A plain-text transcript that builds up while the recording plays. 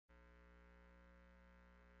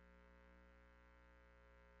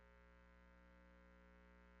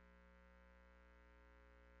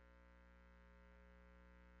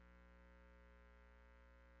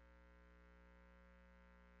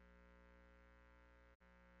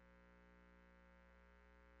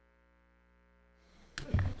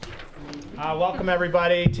Welcome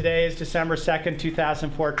everybody. Today is December 2nd,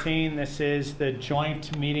 2014. This is the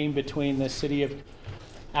joint meeting between the City of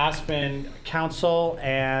Aspen Council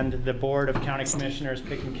and the Board of County Commissioners,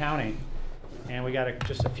 Pitkin County. And we got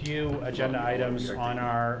just a few agenda items on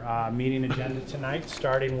our meeting agenda tonight,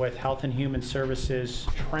 starting with Health and Human Services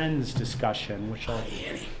trends discussion, which will be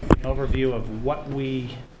an overview of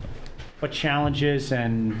what challenges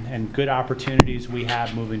and good opportunities we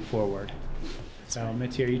have moving forward. So,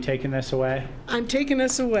 Mitzi, are you taking this away? I'm taking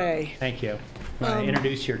us away. Thank you. You want to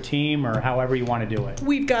introduce your team or however you want to do it?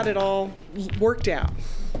 We've got it all worked out.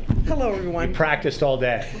 Hello, everyone. We practiced all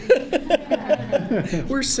day.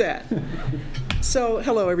 We're set. So,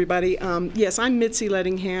 hello, everybody. Yes, I'm Mitzi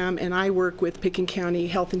Lettingham, and I work with Pitkin County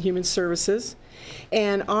Health and Human Services.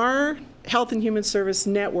 And our Health and Human Service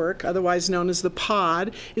Network, otherwise known as the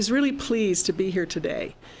POD, is really pleased to be here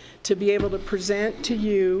today to be able to present to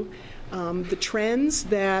you the trends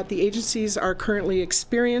that the agencies are currently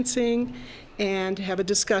experiencing and have a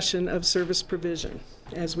discussion of service provision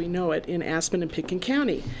as we know it in Aspen and Pitkin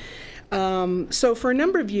County. So for a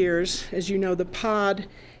number of years, as you know, the POD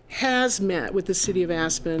has met with the City of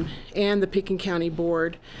Aspen and the Pitkin County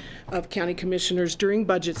Board of County Commissioners during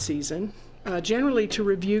budget season, generally to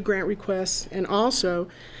review grant requests and also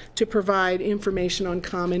to provide information on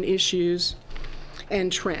common issues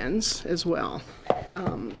and trends as well.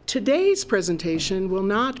 Today's presentation will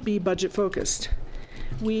not be budget focused.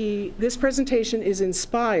 This presentation is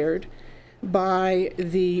inspired by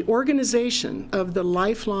the organization of the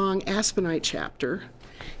Lifelong Aspenite chapter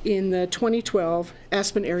in the 2012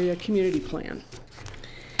 Aspen Area Community Plan.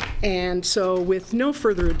 And so with no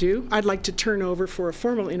further ado, I'd like to turn over for a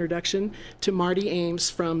formal introduction to Marty Ames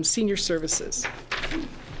from Senior Services.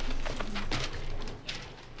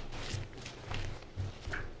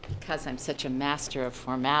 Because I'm such a master of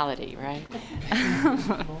formality, right?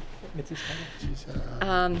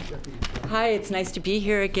 Hi, it's nice to be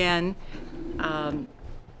here again.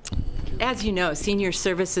 As you know, Senior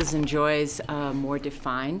Services enjoys a more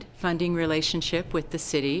defined funding relationship with the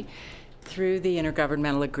city through the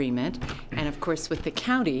intergovernmental agreement, and of course with the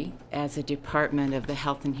county as a department of the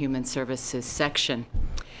Health and Human Services section.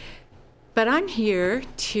 But I'm here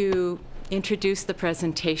to introduce the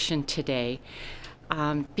presentation today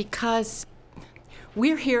because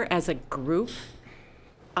we're here as a group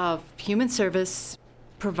of human service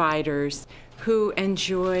providers who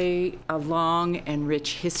enjoy a long and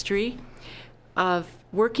rich history of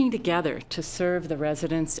working together to serve the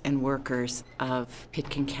residents and workers of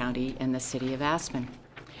Pitkin County and the City of Aspen.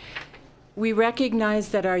 We recognize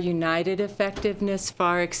that our united effectiveness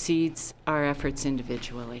far exceeds our efforts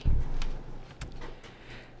individually.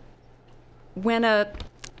 When a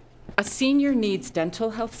senior needs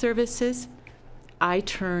dental health services, I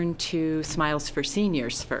turn to Smiles for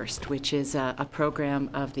Seniors first, which is a program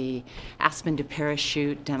of the Aspen to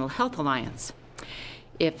Parachute Dental Health Alliance.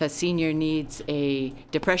 If a senior needs a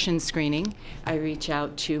depression screening, I reach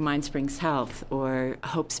out to Mind Springs Health or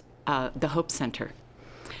the Hope Center.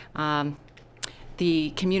 The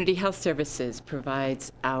Community Health Services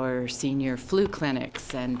provides our senior flu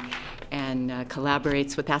clinics and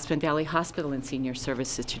collaborates with Aspen Valley Hospital and Senior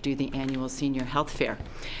Services to do the annual Senior Health Fair,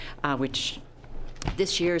 which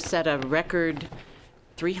this year set a record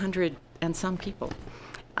 300 and some people,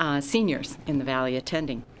 seniors in the Valley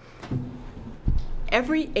attending.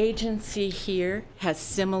 Every agency here has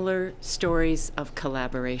similar stories of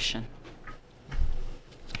collaboration.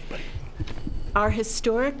 Our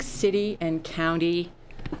historic city and county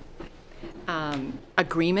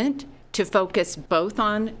agreement to focus both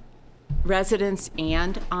on residents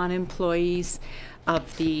and on employees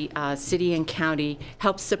of the city and county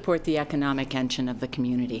helps support the economic engine of the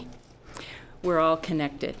community. We're all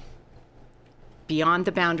connected beyond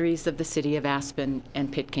the boundaries of the City of Aspen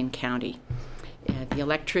and Pitkin County. The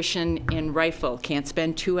electrician in Rifle can't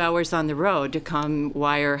spend 2 hours on the road to come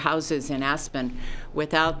wire houses in Aspen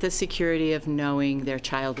without the security of knowing their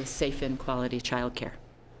child is safe in quality childcare.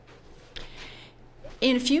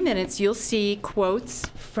 In a few minutes, you'll see quotes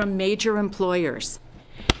from major employers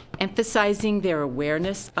emphasizing their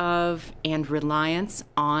awareness of and reliance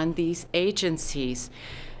on these agencies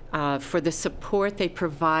for the support they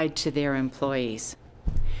provide to their employees.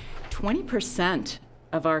 20%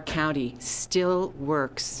 of our county still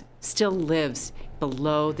lives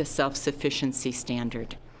below the self-sufficiency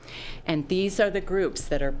standard. And these are the groups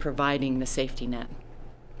that are providing the safety net.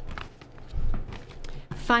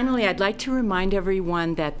 Finally, I'd like to remind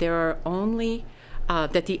everyone that the only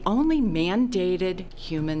mandated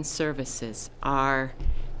human services are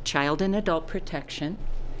child and adult protection,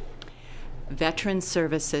 veteran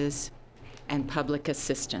services, and public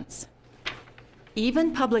assistance.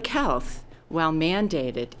 Even public health, while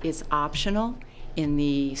mandated, is optional in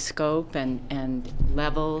the scope and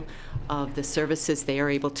level of the services they are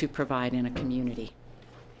able to provide in a community.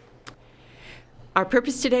 Our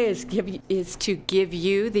purpose today is to give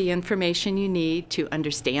you the information you need to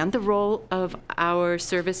understand the role of our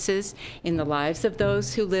services in the lives of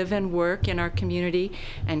those who live and work in our community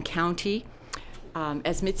and county.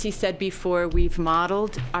 As Mitzi said before, we've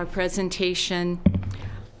modeled our presentation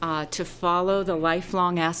to follow the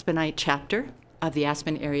lifelong Aspenite chapter of the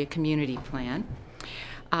Aspen Area Community Plan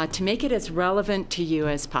to make it as relevant to you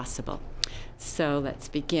as possible. So let's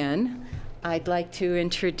begin. I'd like to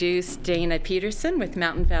introduce Dana Peterson with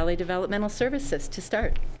Mountain Valley Developmental Services to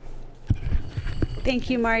start. Thank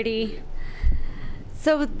you, Marty.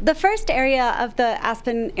 So the first area of the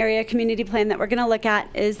Aspen Area Community Plan that we're going to look at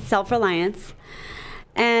is self-reliance.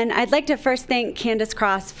 And I'd like to first thank Candace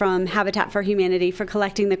Cross from Habitat for Humanity for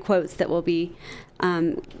collecting the quotes that we'll be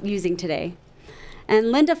using today.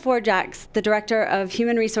 And Linda Forjax, the Director of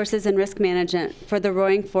Human Resources and Risk Management for the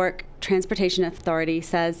Roaring Fork Transportation Authority,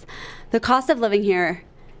 says, "The cost of living here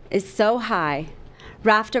is so high.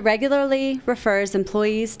 RAFTA regularly refers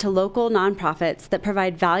employees to local nonprofits that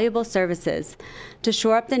provide valuable services to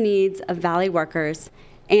shore up the needs of Valley workers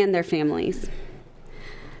and their families."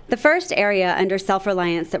 The first area under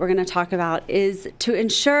self-reliance that we're going to talk about is to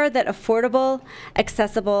ensure that affordable,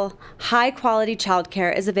 accessible, high-quality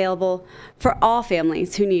childcare is available for all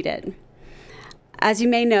families who need it. As you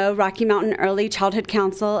may know, Rocky Mountain Early Childhood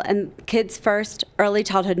Council and Kids First Early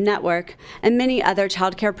Childhood Network and many other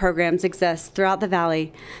childcare programs exist throughout the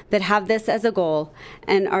Valley that have this as a goal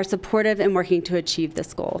and are supportive in working to achieve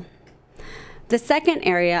this goal. The second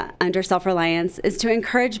area under self-reliance is to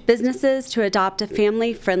encourage businesses to adopt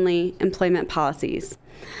family-friendly employment policies.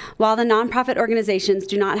 While the nonprofit organizations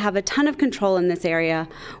do not have a ton of control in this area,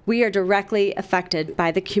 we are directly affected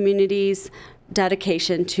by the community's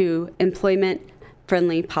dedication to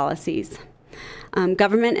employment-friendly policies.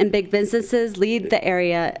 Government and big businesses lead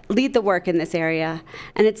the work in this area,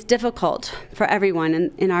 and it's difficult for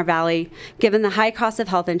everyone in our valley, given the high cost of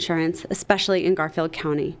health insurance, especially in Garfield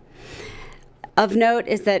County. Of note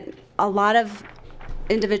is that a lot of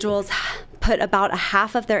individuals put about a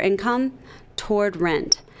half of their income toward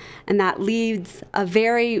rent, and that leaves a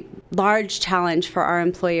very large challenge for our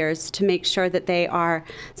employers to make sure that they are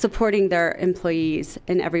supporting their employees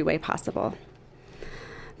in every way possible.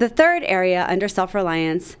 The third area under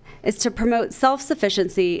self-reliance is to promote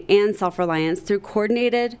self-sufficiency and self-reliance through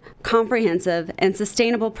coordinated, comprehensive, and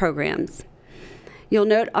sustainable programs. You'll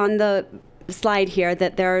note on the slide here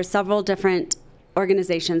that there are several different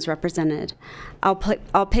organizations represented. I'll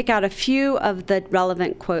pick out a few of the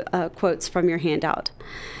relevant quotes from your handout.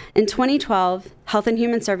 In 2012, Health and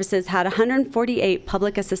Human Services had 148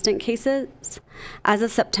 public assistant cases. As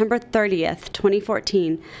of September 30th,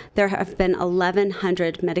 2014, there have been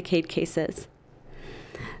 1,100 Medicaid cases.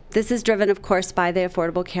 This is driven, of course, by the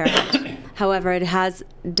Affordable Care Act. However, it has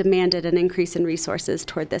demanded an increase in resources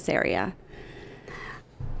toward this area.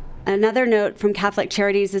 Another note from Catholic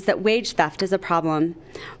Charities is that wage theft is a problem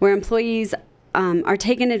where employees are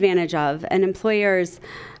taken advantage of, and employers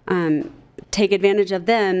take advantage of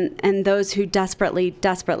them and those who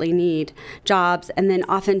desperately need jobs and then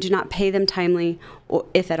often do not pay them timely, or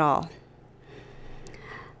if at all.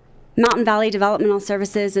 Mountain Valley Developmental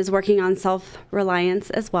Services is working on self-reliance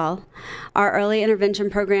as well. Our early intervention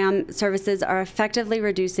program services are effectively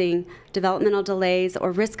reducing developmental delays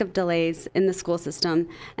or risk of delays in the school system,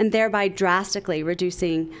 and thereby drastically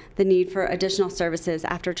reducing the need for additional services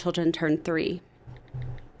after children turn 3.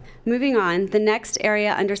 Moving on, the next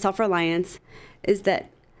area under self-reliance is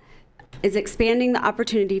expanding the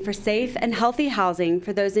opportunity for safe and healthy housing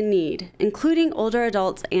for those in need, including older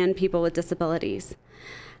adults and people with disabilities.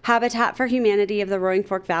 Habitat for Humanity of the Roaring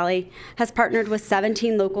Fork Valley has partnered with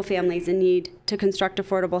 17 local families in need to construct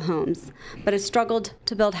affordable homes, but has struggled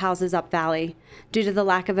to build houses up valley due to the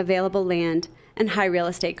lack of available land and high real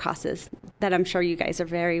estate costs that I'm sure you guys are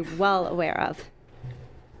very well aware of.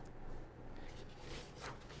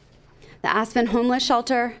 The Aspen Homeless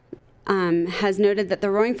Shelter has noted that the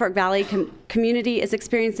Roaring Fork Valley community is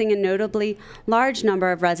experiencing a notably large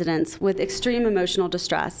number of residents with extreme emotional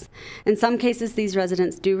distress. In some cases, these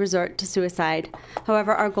residents do resort to suicide.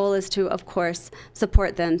 However, our goal is to, of course,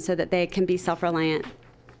 support them so that they can be self-reliant.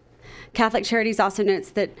 Catholic Charities also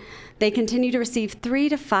notes that they continue to receive 3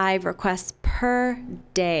 to 5 requests per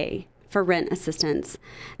day for rent assistance.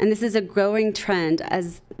 And this is a growing trend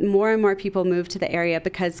as more and more people move to the area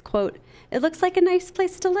because, quote, "It looks like a nice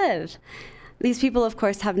place to live." These people, of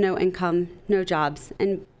course, have no income, no jobs,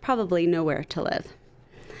 and probably nowhere to live.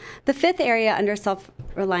 The fifth area under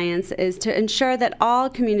self-reliance is to ensure that all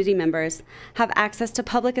community members have access to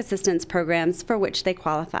public assistance programs for which they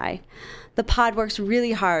qualify. The pod works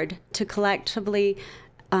really hard to collectively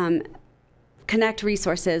connect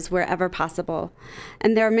resources wherever possible,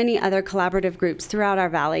 and there are many other collaborative groups throughout our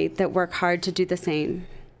valley that work hard to do the same.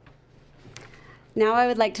 Now I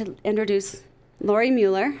would like to introduce Lori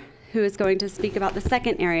Mueller, who is going to speak about the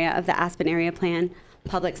second area of the Aspen Area Plan,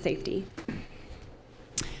 public safety.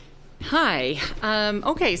 Hi.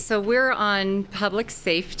 Okay, so we're on public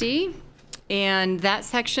safety, and that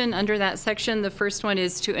section, under that section, the first one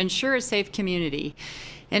is to ensure a safe community.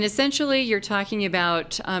 And essentially, you're talking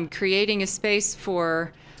about creating a space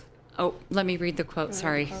for, oh, let me read the quote,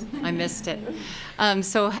 sorry, I missed it.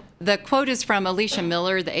 So the quote is from Alicia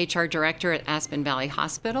Miller, the HR director at Aspen Valley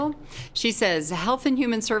Hospital. She says, health and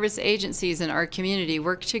human service agencies in our community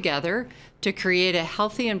work together to create a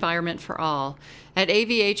healthy environment for all. At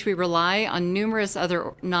AVH, we rely on numerous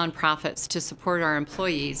other nonprofits to support our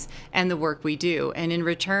employees and the work we do, and in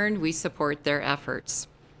return, we support their efforts.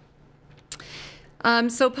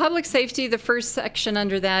 So public safety, the first section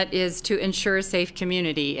under that is to ensure a safe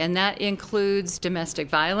community, and that includes domestic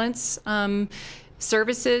violence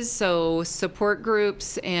services, so support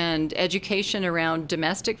groups and education around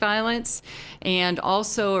domestic violence, and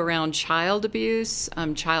also around child abuse,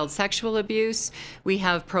 child sexual abuse. We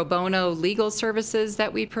have pro bono legal services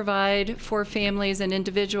that we provide for families and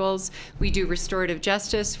individuals. We do restorative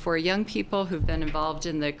justice for young people who've been involved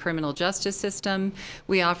in the criminal justice system.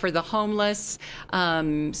 We offer the homeless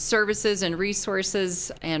services and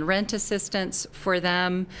resources and rent assistance for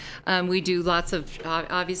them. We do lots of,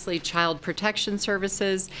 obviously, child protection services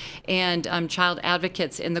and child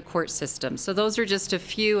advocates in the court system. So those are just a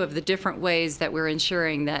few of the different ways that we're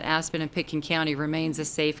ensuring that Aspen and Pitkin County remains a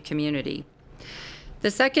safe community.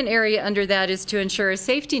 The second area under that is to ensure a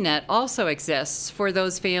safety net also exists for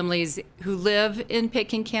those families who live in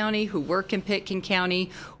Pitkin County, who work in Pitkin County,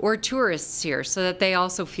 or tourists here, so that they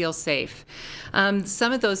also feel safe.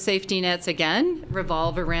 Some of those safety nets, again,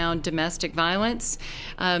 revolve around domestic violence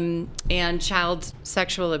and child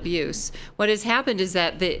sexual abuse. What has happened is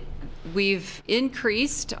that we've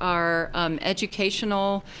increased our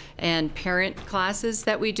educational and parent classes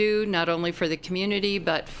that we do, not only for the community,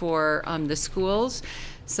 but for the schools.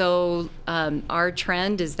 So our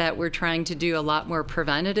trend is that we're trying to do a lot more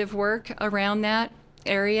preventative work around that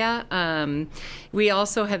area. We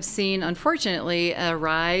also have seen, unfortunately, a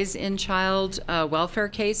rise in child welfare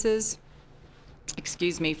cases.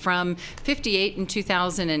 From 58 in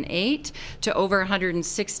 2008 to over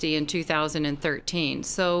 160 in 2013.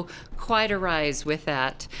 So quite a rise with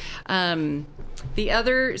that. Some of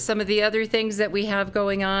the other things that we have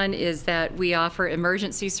going on is that we offer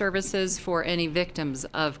emergency services for any victims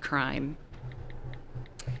of crime.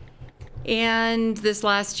 And this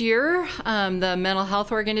last year, the mental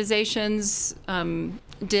health organizations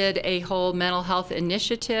did a whole mental health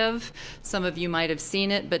initiative. Some of you might have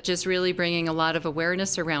seen it, but just really bringing a lot of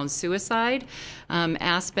awareness around suicide.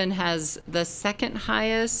 Aspen has the second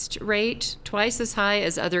highest rate, twice as high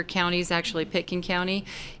as other counties, actually Pitkin County,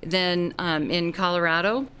 than in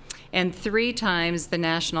Colorado, and 3 times the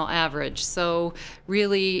national average. So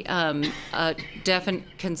really a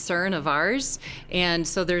definite concern of ours. And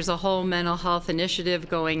so there's a whole mental health initiative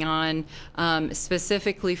going on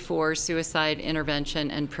specifically for suicide intervention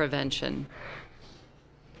and prevention.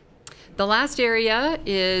 The last area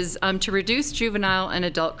is to reduce juvenile and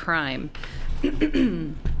adult crime.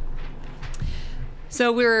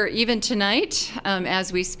 So we're, even tonight,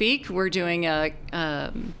 as we speak, we're doing a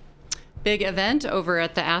big event over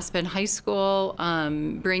at the Aspen High School,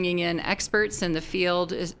 bringing in experts in the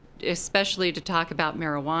field, especially to talk about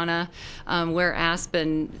marijuana, where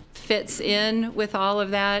Aspen fits in with all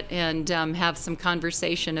of that, and have some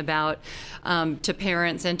conversation about to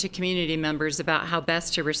parents and to community members about how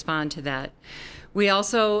best to respond to that. We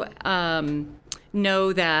also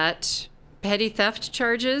know that petty theft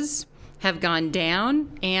charges have gone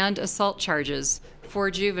down, and assault charges for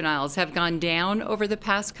juveniles have gone down over the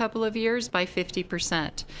past couple of years by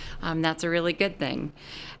 50%. That's a really good thing.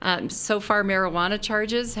 So far, marijuana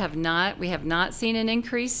charges we have not seen an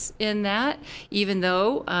increase in that, even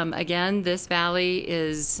though, again, this valley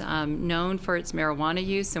is known for its marijuana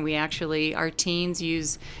use, and our teens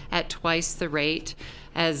use at twice the rate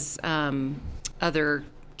as other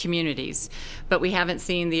communities. But we haven't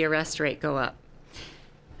seen the arrest rate go up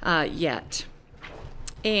yet.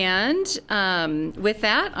 And with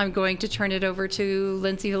that, I'm going to turn it over to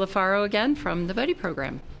Lindsay Hulafaro again from the Buddy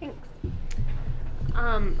Program. Thanks.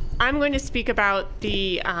 I'm going to speak about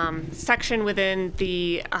the section within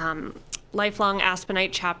the lifelong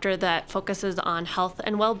Aspenite chapter that focuses on health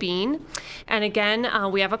and well-being. And again,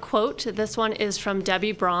 we have a quote. This one is from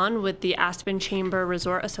Debbie Braun with the Aspen Chamber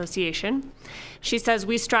Resort Association. She says,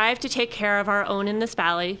 "We strive to take care of our own in this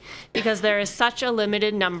valley because there is such a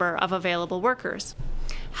limited number of available workers.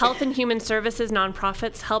 Health and Human Services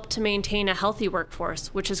nonprofits help to maintain a healthy workforce,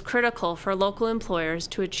 which is critical for local employers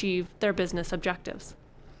to achieve their business objectives."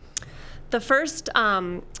 The first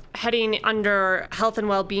heading under health and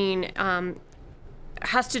well-being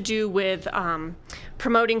has to do with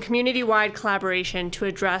promoting community-wide collaboration to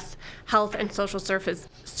address health and social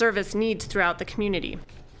service needs throughout the community.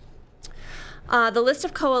 The list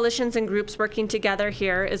of coalitions and groups working together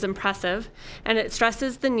here is impressive, and it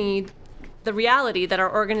stresses the reality that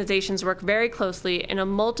our organizations work very closely in a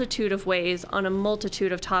multitude of ways on a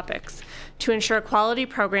multitude of topics to ensure quality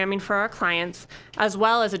programming for our clients, as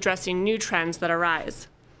well as addressing new trends that arise.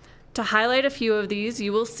 To highlight a few of these,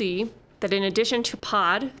 you will see that in addition to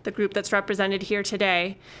POD, the group that's represented here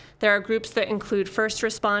today, there are groups that include first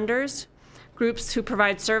responders, groups who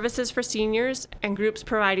provide services for seniors, and groups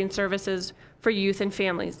providing services for youth and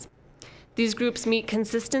families. These groups meet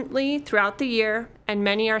consistently throughout the year, and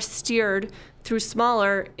many are steered through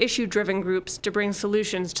smaller, issue-driven groups to bring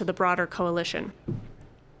solutions to the broader coalition.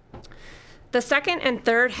 The second and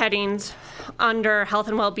third headings under health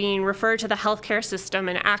and well-being refer to the healthcare system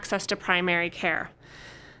and access to primary care.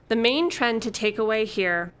 The main trend to take away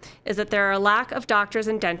here is that there are a lack of doctors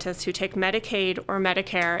and dentists who take Medicaid or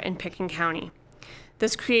Medicare in Pickens County.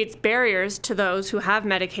 This creates barriers to those who have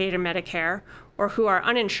Medicaid or Medicare or who are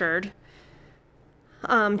uninsured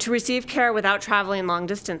to receive care without traveling long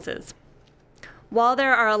distances. While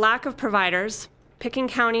there are a lack of providers,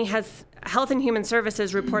 Pickens County Health and Human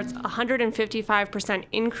Services reports a 155%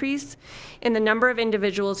 increase in the number of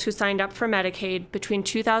individuals who signed up for Medicaid between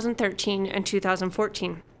 2013 and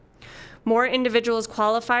 2014. More individuals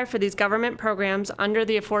qualify for these government programs under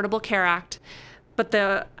the Affordable Care Act, but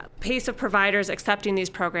the pace of providers accepting these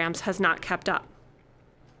programs has not kept up.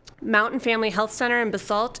 Mountain Family Health Center in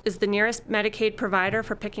Basalt is the nearest Medicaid provider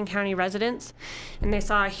for Pickens County residents, and they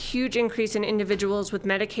saw a huge increase in individuals with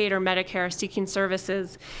Medicaid or Medicare seeking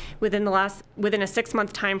services within a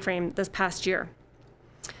 6-month time frame this past year.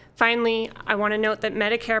 Finally, I want to note that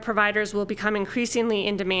Medicare providers will become increasingly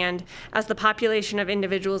in demand as the population of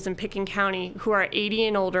individuals in Pickens County who are 80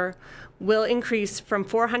 and older will increase from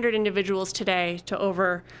 400 individuals today to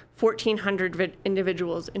over 1,400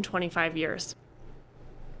 individuals in 25 years.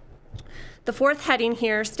 The fourth heading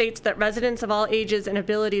here states that residents of all ages and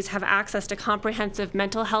abilities have access to comprehensive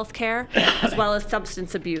mental health care as well as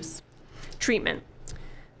substance abuse treatment.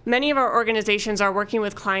 Many of our organizations are working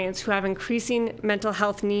with clients who have increasing mental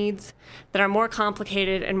health needs that are more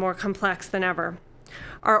complicated and more complex than ever.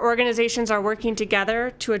 Our organizations are working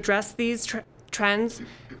together to address these trends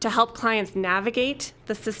to help clients navigate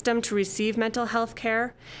the system to receive mental health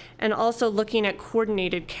care, and also looking at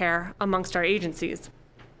coordinated care amongst our agencies.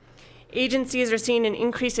 Agencies are seeing an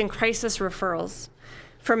increase in crisis referrals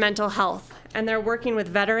for mental health, and they're working with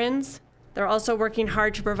veterans. They're also working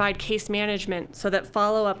hard to provide case management so that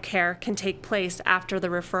follow-up care can take place after the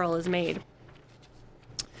referral is made.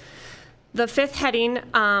 The fifth heading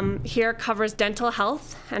here covers dental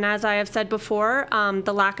health, and as I have said before,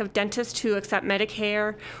 the lack of dentists who accept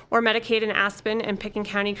Medicare or Medicaid in Aspen and Pickens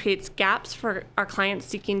County creates gaps for our clients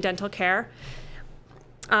seeking dental care.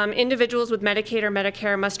 Individuals with Medicaid or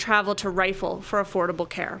Medicare must travel to Rifle for affordable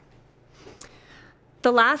care.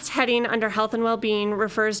 The last heading under health and well-being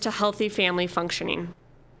refers to healthy family functioning.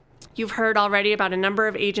 You've heard already about a number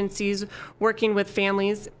of agencies working with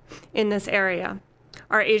families in this area.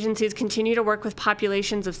 Our agencies continue to work with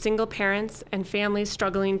populations of single parents and families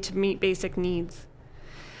struggling to meet basic needs.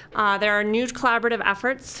 There are new collaborative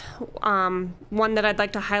efforts. One that I'd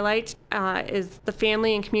like to highlight is the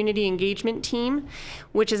Family and Community Engagement Team,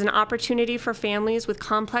 which is an opportunity for families with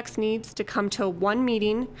complex needs to come to one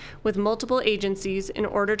meeting with multiple agencies in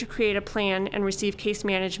order to create a plan and receive case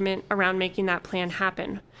management around making that plan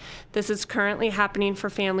happen. This is currently happening for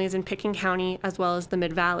families in Pickens County as well as the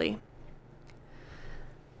Mid-Valley.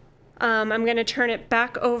 I'm going to turn it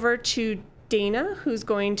back over to Dana, who's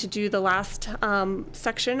going to do the last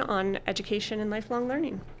section on education and lifelong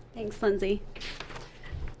learning. Thanks, Lindsay.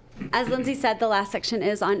 As Lindsay said, the last section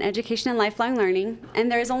is on education and lifelong learning,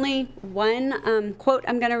 and there's only one quote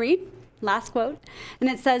I'm going to read, last quote, and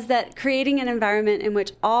it says that creating an environment in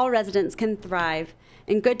which all residents can thrive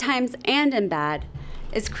in good times and in bad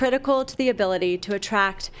is critical to the ability to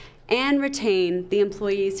attract and retain the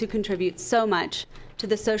employees who contribute so much to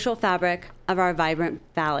the social fabric of our vibrant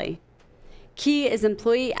valley. Key is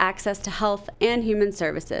employee access to health and human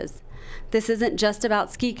services, This isn't just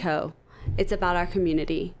about Ski Co. It's about our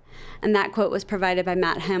community. And that quote was provided by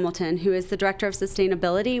Matt Hamilton, who is the Director of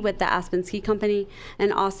Sustainability with the Aspen Ski Company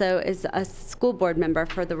and also is a school board member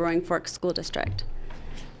for the Roaring Fork School District.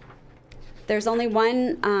 There's only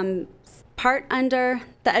one part under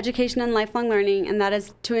the education and lifelong learning, and that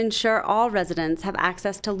is to ensure all residents have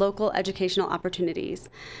access to local educational opportunities.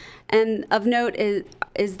 And of note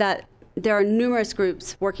is that there are numerous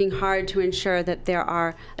groups working hard to ensure that there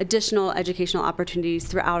are additional educational opportunities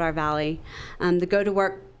throughout our valley. The Go to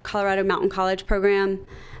Work Colorado Mountain College program,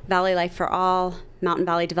 Valley Life for All, Mountain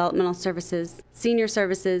Valley Developmental Services, Senior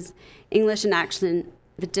Services, English in Action,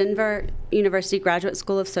 the Denver University Graduate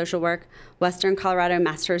School of Social Work, Western Colorado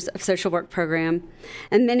Masters of Social Work program,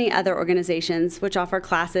 and many other organizations which offer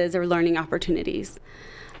classes or learning opportunities.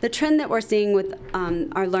 The trend that we're seeing with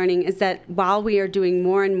our learning is that while we are doing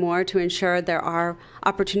more and more to ensure there are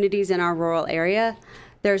opportunities in our rural area,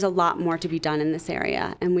 there's a lot more to be done in this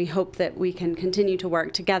area, and we hope that we can continue to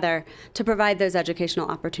work together to provide those educational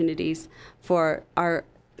opportunities for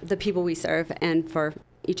the people we serve and for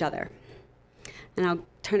each other. And I'll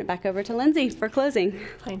turn it back over to Lindsay for closing.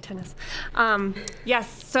 Playing tennis.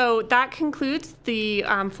 Yes, so that concludes the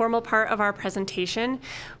formal part of our presentation.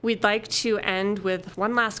 We'd like to end with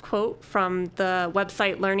one last quote from the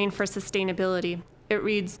website Learning for Sustainability. It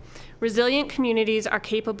reads, "Resilient communities are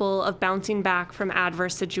capable of bouncing back from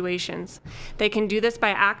adverse situations. They can do this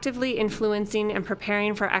by actively influencing and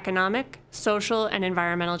preparing for economic, social, and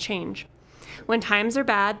environmental change. When times are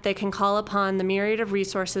bad, they can call upon the myriad of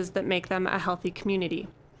resources that make them a healthy community.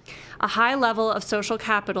 A high level of social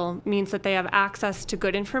capital means that they have access to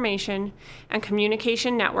good information and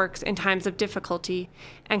communication networks in times of difficulty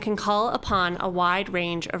and can call upon a wide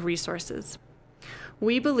range of resources.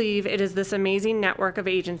 We believe it is this amazing network of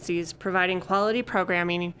agencies providing quality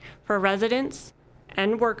programming for residents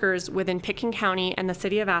and workers within Pitkin County and the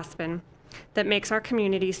city of Aspen that makes our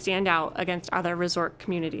community stand out against other resort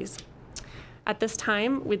communities." At this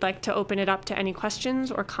time, we'd like to open it up to any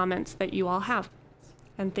questions or comments that you all have.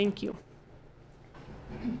 And thank you.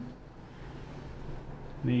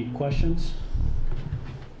 Any questions?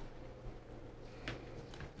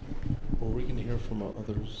 Were we going to hear from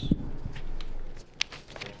others?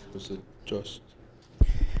 Was it just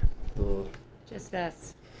the... Just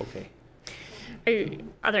us. Okay.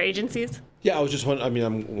 Other agencies? Yeah, I was just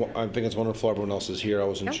wondering, I think it's wonderful everyone else is here. I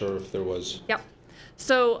wasn't sure if there was... Yep.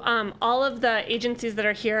 So all of the agencies that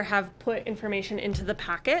are here have put information into the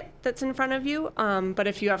packet that's in front of you. But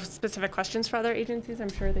if you have specific questions for other agencies, I'm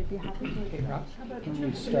sure they'd be happy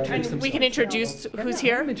to. And we can introduce who's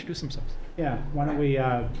here. Introduce themselves. Yeah, why don't we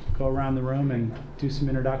go around the room and do some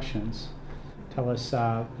introductions. Tell us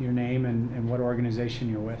your name and what organization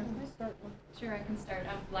you're with. Sure, I can start.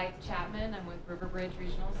 I'm Blythe Chapman. I'm with Riverbridge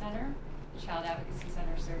Regional Center, Child Advocacy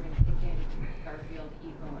Center serving Pitkin, Garfield,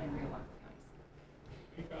 Eagle, and Rio Blanco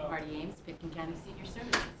counties. Marty Ames, Pitkin County Senior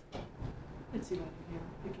Services. Let's see what we can hear.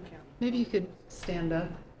 Pitkin County. Maybe you could stand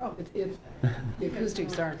up. Oh, if the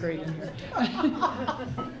acoustics aren't great in here.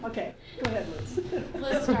 Okay, go ahead, Liz.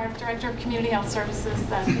 Liz Stark, Director of Community Health Services,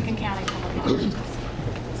 Pitkin County Public Health Agency.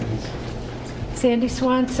 Sandy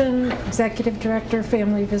Swanson, Executive Director,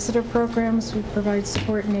 Family Visitor Programs. We provide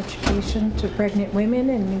support and education to pregnant women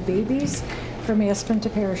and new babies from Aspen to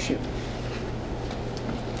Parachute.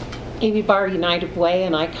 Amy Barr, United Way,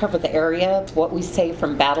 and I cover the area, what we say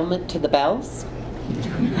from Battlement to the Bells.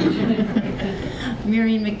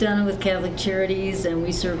 Marion McDonough with Catholic Charities, and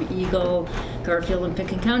we serve Eagle, Garfield, and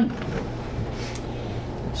Pitkin County.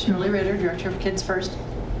 Shirley Ritter, Director of Kids First.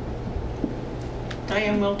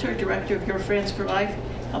 Diane Wilter, Director of Your Friends for Life,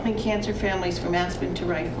 helping cancer families from Aspen to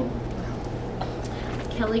Rifle.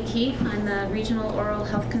 Kelly Keefe, I'm the Regional Oral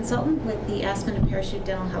Health Consultant with the Aspen and Parachute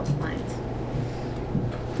Dental Health Alliance.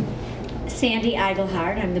 Sandy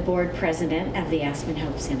Eigelhard, I'm the Board President of the Aspen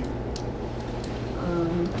Hope Center.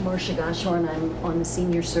 Marcia Goshorn, I'm on the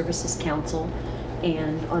Senior Services Council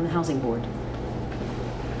and on the Housing Board.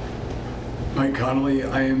 Mike Connolly,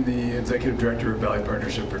 I am the Executive Director of Valley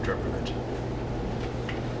Partnership for Drug Prevention.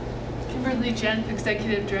 Kimberly Gent,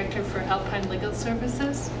 Executive Director for Alpine Legal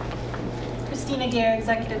Services. Christina Gare,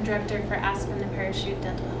 Executive Director for Aspen and Parachute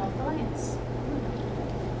Dental Health Alliance.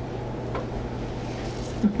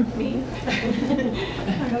 Me?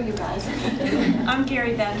 I know you guys. I'm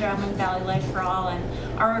Gary Bender. I'm with Valley Life for All, and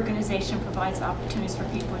our organization provides opportunities for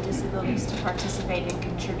people with disabilities to participate and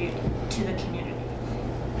contribute to the community.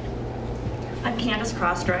 I'm Candace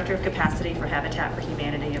Cross, Director of Capacity for Habitat for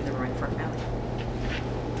Humanity of the Roaring Fork Valley.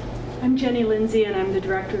 I'm Jenny Lindsay, and I'm the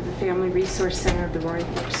Director of the Family Resource Center of the Roaring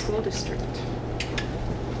Fork School District.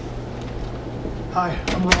 Hi,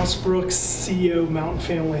 I'm Ross Brooks, CEO of Mountain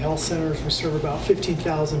Family Health Centers. We serve about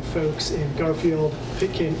 15,000 folks in Garfield,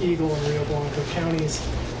 Pitkin, Eagle, and Rio Blanco counties,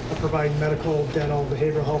 providing medical, dental,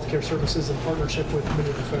 behavioral health care services in partnership with many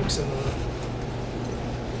of the folks in the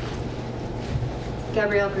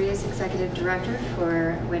Gabrielle Griez, Executive Director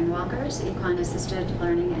for Windwalkers, Equine Assisted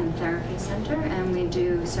Learning and Therapy Center, and we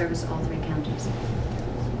do service all 3 counties.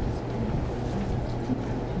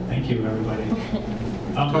 Thank you, everybody.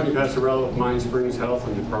 Tony Passarello with Mind Springs Health.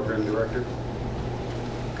 I'm the Program Director.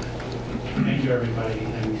 Thank you, everybody.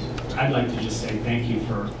 And I'd like to just say thank you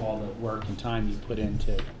for all the work and time you put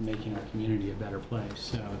into making our community a better place.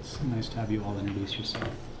 So it's nice to have you all introduce yourself.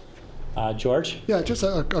 George? Yeah, just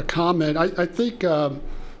a comment. I think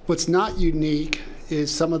what's not unique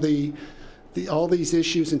is some of all these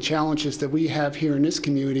issues and challenges that we have here in this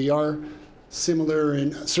community are similar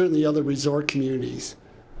in certainly other resort communities.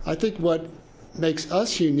 I think what makes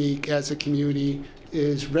us unique as a community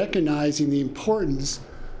is recognizing the importance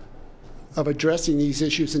of addressing these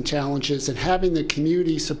issues and challenges and having the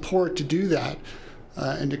community support to do that.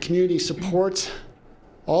 And the community supports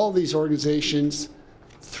all these organizations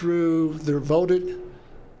through their voted,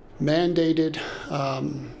 mandated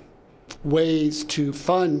ways to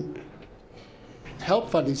help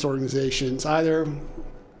fund these organizations, either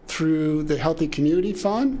through the Healthy Community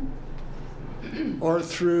Fund or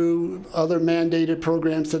through other mandated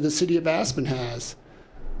programs that the city of Aspen has.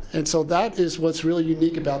 And so that is what's really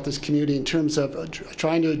unique about this community in terms of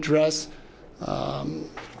trying to address the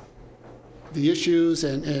issues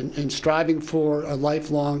and striving for a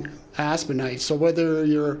lifelong Aspenite. So whether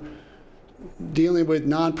you're dealing with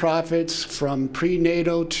nonprofits from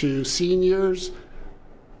prenatal to seniors,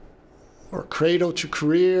 or cradle to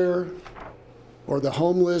career, or the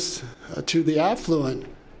homeless to the affluent,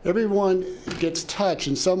 everyone gets touched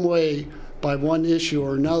in some way by one issue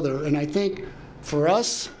or another. And I think for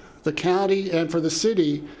us, the county, and for the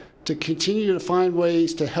city to continue to find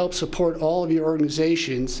ways to help support all of your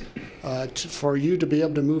organizations for you to be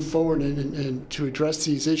able to move forward and to address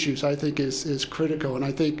these issues, I think is critical. And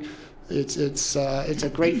I think it's a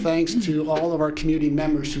great thanks to all of our community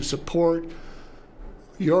members who support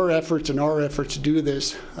your efforts and our efforts to do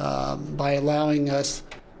this by allowing us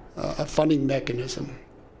a funding mechanism.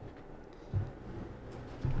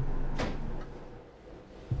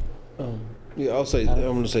 Yeah, I'm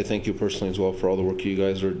going to say thank you personally as well for all the work you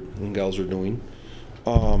guys and gals are doing.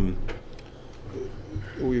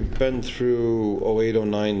 We've been through 08,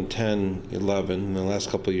 09, 10, 11. In the last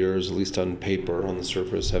couple of years, at least on paper, on the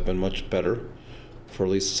surface, have been much better for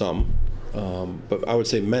at least some. But I would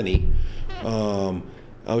say many. I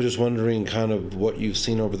was just wondering kind of what you've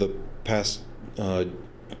seen over the past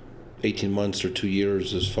 18 months or 2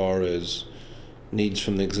 years as far as needs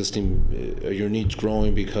from the existing, are your needs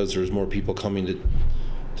growing because there's more people coming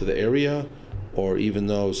to the area, or even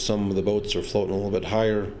though some of the boats are floating a little bit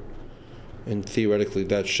higher, and theoretically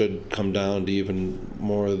that should come down to even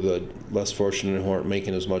more of the less fortunate who aren't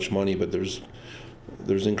making as much money, but there's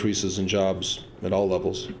increases in jobs at all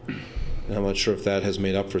levels. And I'm not sure if that has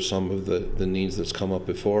made up for some of the needs that's come up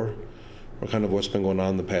before, or kind of what's been going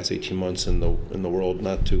on the past 18 months in the world,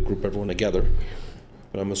 not to group everyone together.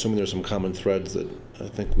 But I'm assuming there's some common threads that I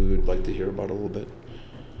think we would like to hear about a little bit.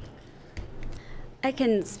 I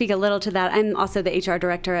can speak a little to that. I'm also the HR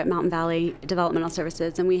director at Mountain Valley Developmental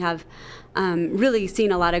Services, and we have really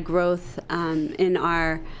seen a lot of growth in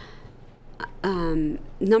our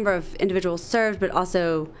number of individuals served, but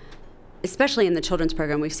also, especially in the children's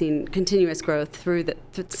program, we've seen continuous growth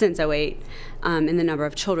since 08 in the number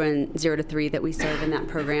of children 0 to 3 that we serve in that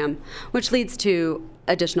program, which leads to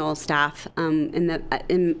additional staff. In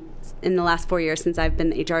the last 4 years since I've been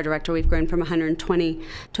the HR director, we've grown from 120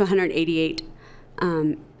 to 188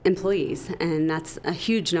 employees, and that's a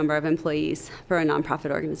huge number of employees for a nonprofit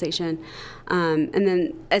organization. And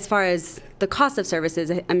then as far as the cost of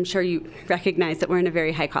services, I'm sure you recognize that we're in a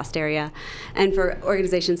very high-cost area. And for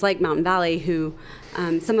organizations like Mountain Valley, who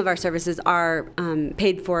some of our services are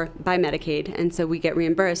paid for by Medicaid, and so we get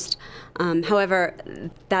reimbursed. However,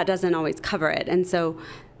 that doesn't always cover it. And so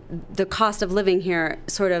the cost of living here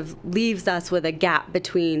sort of leaves us with a gap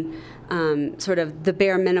between sort of the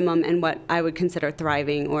bare minimum and what I would consider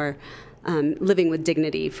thriving or living with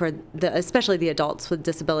dignity for especially the adults with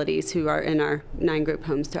disabilities who are in our 9 group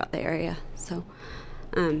homes throughout the area. So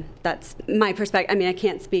that's my perspective. I mean, I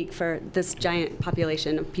can't speak for this giant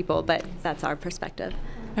population of people, but that's our perspective.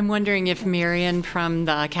 I'm wondering if Marion from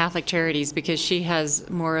the Catholic Charities, because she has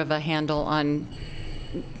more of a handle on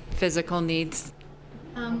physical needs.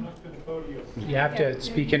 You have to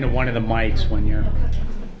speak into one of the mics when you're...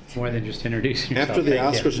 more than just introducing yourself. After the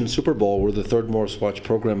Thank you. Oscars and Super Bowl, we're the third most watched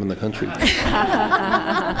program in the country.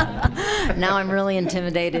 Now I'm really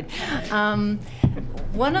intimidated.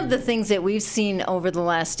 One of the things that we've seen over the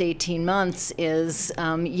last 18 months is,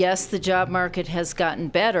 yes, the job market has gotten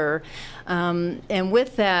better, and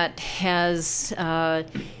with that has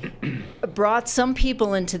brought some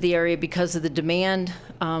people into the area because of the demand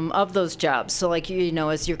of those jobs. So like, you know,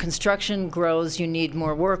 as your construction grows, you need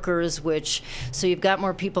more workers, so you've got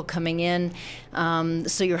more people coming in.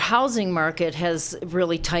 So your housing market has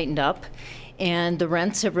really tightened up, and the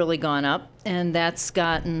rents have really gone up, and that's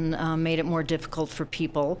made it more difficult for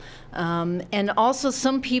people. And also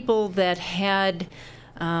some people that had,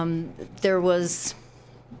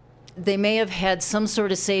 they may have had some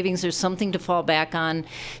sort of savings or something to fall back on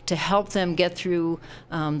to help them get through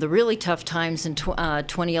the really tough times in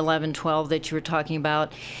 2011-12 that you were talking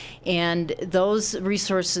about. And those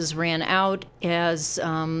resources ran out as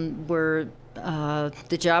the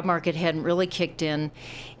job market hadn't really kicked in,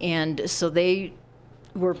 and so they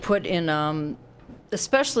were put in,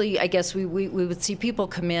 especially, I guess, we would see people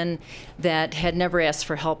come in that had never asked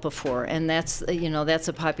for help before, and that's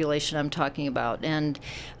a population I'm talking about. And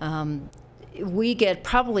we get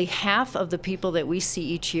probably half of the people that we see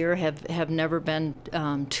each year have never been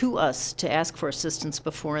to us to ask for assistance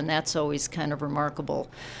before, and that's always kind of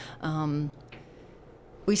remarkable.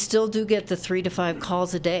 We still do get the 3 to 5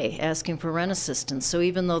 calls a day asking for rent assistance. So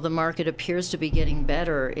even though the market appears to be getting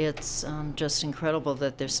better, it's just incredible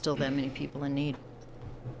that there's still that many people in need.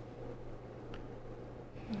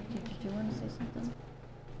 Did you want to say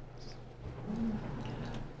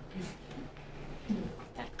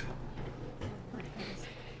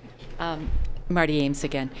something? Marty Ames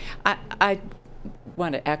again. I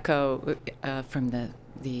want to echo from the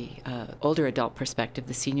older adult perspective,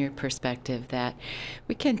 the senior perspective, that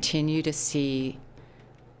we continue to see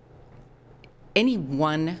any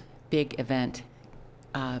one big event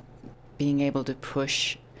being able to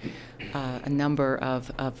push a number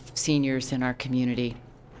of seniors in our community,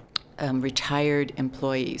 retired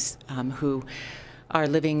employees who are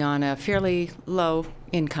living on a fairly low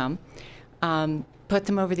income, put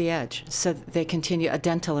them over the edge. So they continue a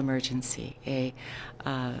dental emergency,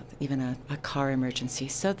 even a car emergency.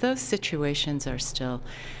 So those situations are still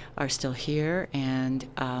here, and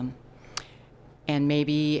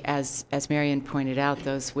maybe as Marion pointed out,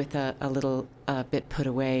 those with a little bit put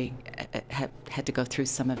away had to go through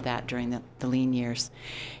some of that during the lean years,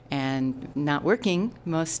 and not working.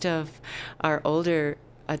 Most of our older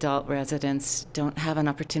adult residents don't have an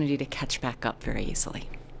opportunity to catch back up very easily.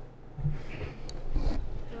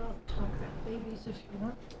 I'll talk about babies if you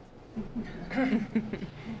want.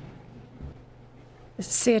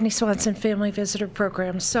 Sandy Swanson Family Visitor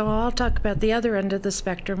Program. So I'll talk about the other end of the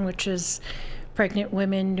spectrum, which is pregnant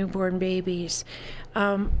women, newborn babies.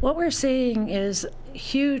 What we're seeing is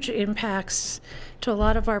huge impacts to a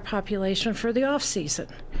lot of our population for the off season.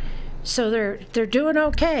 So they're doing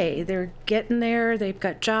okay. They're getting there. They've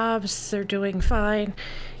got jobs. They're doing fine.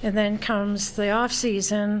 And then comes the off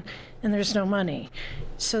season, and there's no money.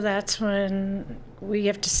 So that's when we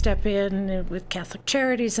have to step in with Catholic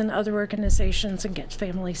Charities and other organizations and get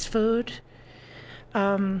families food.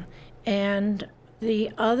 And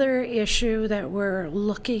the other issue that we're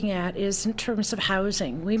looking at is in terms of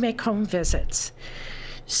housing. We make home visits.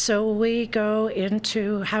 So we go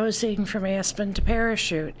into housing from Aspen to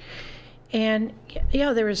Parachute. And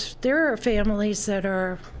yeah, there are families that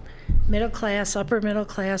are middle class, upper middle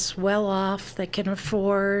class, well off, that can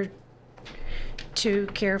afford to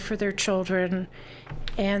care for their children.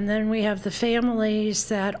 And then we have the families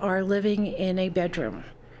that are living in a bedroom.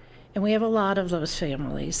 And we have a lot of those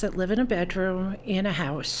families that live in a bedroom in a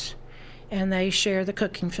house, and they share the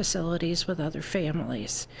cooking facilities with other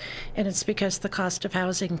families. And it's because the cost of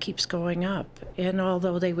housing keeps going up. And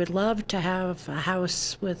although they would love to have a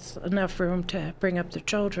house with enough room to bring up their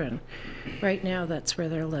children, right now that's where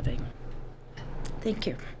they're living. Thank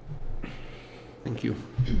you. Thank you.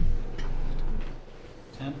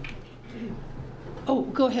 Sam? Oh,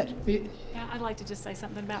 go ahead. Yeah, I'd like to just say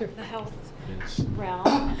something about the health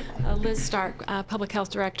realm. Liz Stark, Public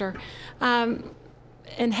Health Director.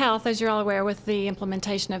 In health, as you're all aware, with the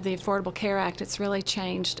implementation of the Affordable Care Act, it's really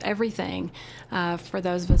changed everything for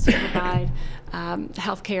those of us who provide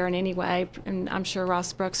health care in any way. And I'm sure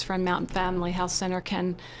Ross Brooks from Mountain Family Health Center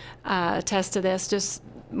can attest to this. Just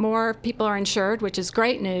more people are insured, which is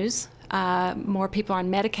great news. More people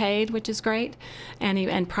on Medicaid, which is great,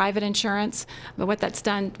 and private insurance. But what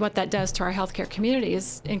that does to our healthcare community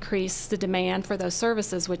is increase the demand for those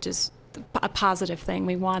services, which is a positive thing.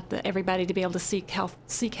 We want everybody to be able to seek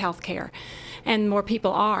health care, and more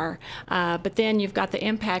people are. But then you've got the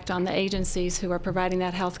impact on the agencies who are providing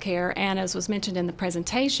that health care. And as was mentioned in the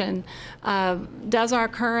presentation, does our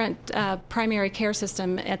current primary care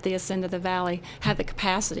system at the ascent of the valley have the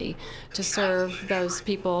capacity to serve those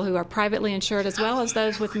people who are privately insured as well as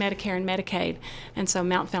those with Medicare and Medicaid? And so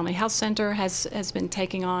Mountain Family Health Center has been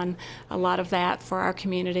taking on a lot of that for our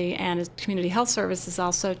community, and Community Health Services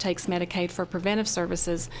also takes Medicaid for preventive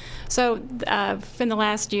services. So in the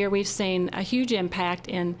last year, we've seen a huge impact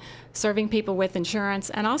in serving people with insurance,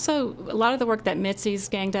 and also a lot of the work that Mitzi's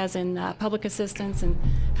gang does in public assistance and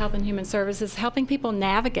health and human services, helping people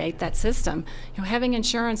navigate that system. You know, having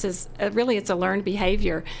insurance is really, it's a learned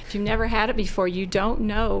behavior. If you've never had it before, you don't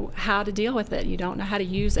know how to deal with it. You don't know how to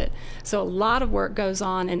use it. So a lot of work goes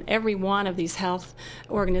on in every one of these health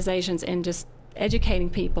organizations in just educating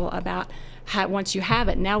people about how, once you have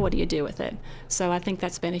it, now what do you do with it? So I think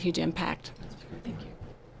that's been a huge impact. Thank you.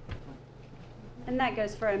 And that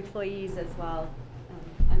goes for employees as well,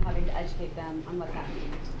 and having to educate them on what that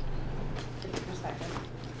means. Different perspective.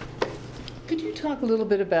 Could you talk a little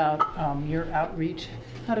bit about your outreach?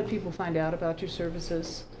 How do people find out about your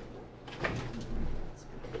services?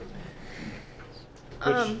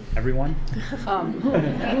 Everyone?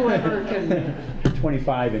 Whoever can.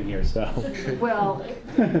 25 in here, so. Well,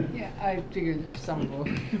 yeah, I figured some will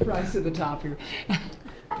rise to the top here.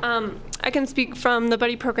 I can speak from the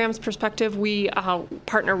buddy program's perspective. We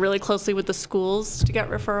partner really closely with the schools to get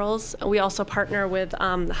referrals. We also partner with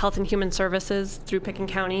Health and Human Services through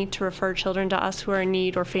Pickens County to refer children to us who are in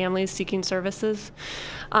need or families seeking services.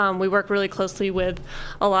 We work really closely with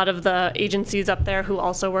a lot of the agencies up there who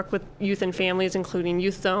also work with youth and families, including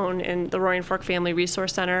Youth Zone and the Roaring Fork Family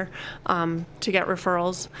Resource Center, to get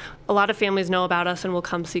referrals. A lot of families know about us and will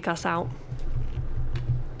come seek us out.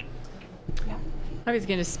 I was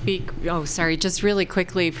going to speak, just really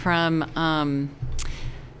quickly from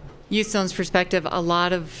Youth Zone's perspective. A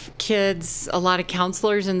lot of kids, a lot of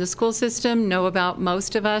counselors in the school system know about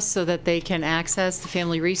most of us so that they can access. The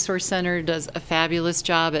Family Resource Center does a fabulous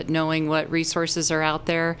job at knowing what resources are out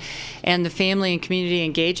there. And the Family and Community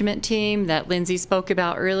Engagement Team that Lindsay spoke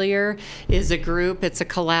about earlier is a group, it's a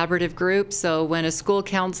collaborative group. So when a school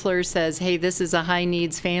counselor says, hey, this is a high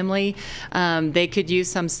needs family, they could use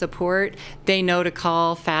some support, they know to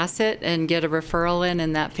call Facet and get a referral in,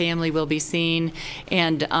 and that family will be seen.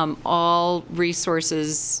 And all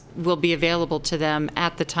resources will be available to them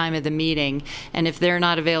at the time of the meeting. And if they're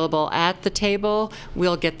not available at the table,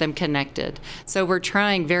 we'll get them connected. So we're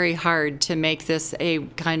trying very hard to make this a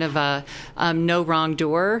kind of a no wrong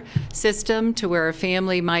door system, to where a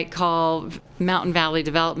family might call Mountain Valley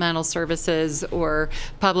Developmental Services or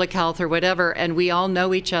Public Health or whatever, and we all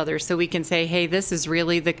know each other, so we can say, hey, this is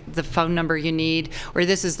really the phone number you need, or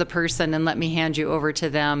this is the person, and let me hand you over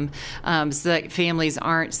to them, so that families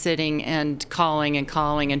aren't sitting and calling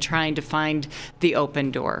and trying to find the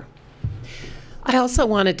open door. I also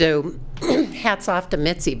wanted to hats off to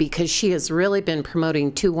Mitzi, because she has really been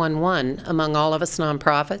promoting 211 among all of us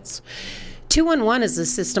nonprofits. 211 is a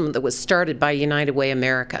system that was started by United Way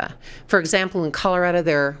America. For example, in Colorado,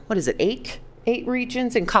 there are, what is it, eight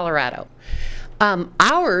regions in Colorado.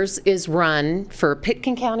 Ours is run for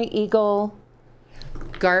Pitkin County, Eagle,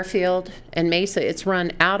 Garfield, and Mesa. It's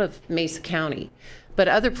run out of Mesa County. But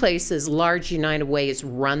other places, large United Ways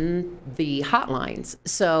run the hotlines.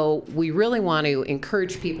 So we really want to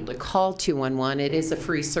encourage people to call 211. It is a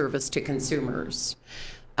free service to consumers.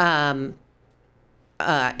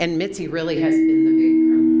 And Mitzi really has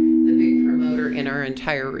been the big promoter in our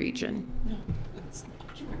entire region. No, that's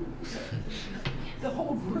not true. The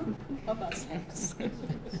whole group of us has.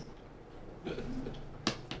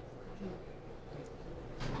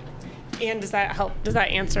 And does that help? Does that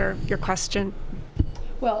answer your question?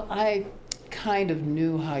 Well, I kind of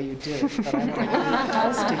knew how you did it, but I don't know what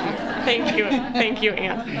else to hear. Thank you,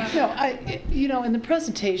 Ann. No, in the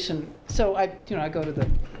presentation, so I go to the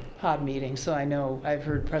pod meeting, so I know I've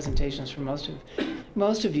heard presentations from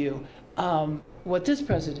most of you. What this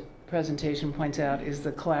presentation points out is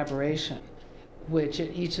the collaboration, which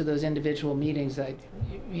at each of those individual meetings that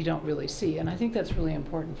you don't really see, and I think that's really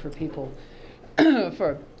important for people,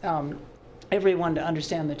 for everyone to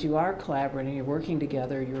understand that you are collaborating, you're working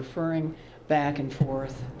together, you're referring back and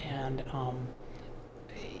forth, and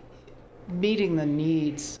meeting the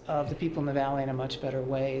needs of the people in the Valley in a much better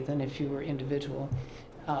way than if you were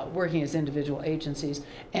working as individual agencies,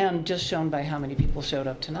 and just shown by how many people showed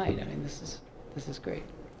up tonight. I mean, this is great.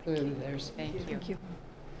 Clearly there's Thank you.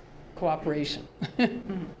 Cooperation.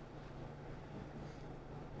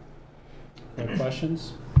 Other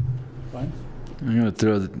questions? Fine. I'm going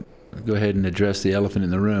to go ahead and address the elephant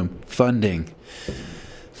in the room. Funding.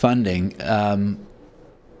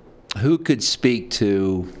 Who could speak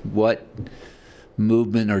to what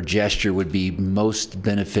movement or gesture would be most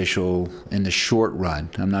beneficial in the short run?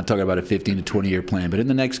 I'm not talking about a 15 to 20 year plan, but in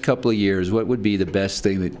the next couple of years, what would be the best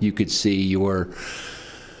thing that you could see your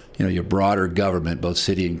broader government, both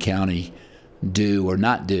city and county, do or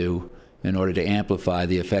not do in order to amplify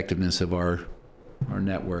the effectiveness of our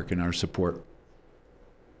network and our support?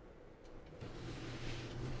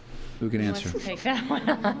 Who can answer? Let's take that one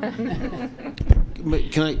on.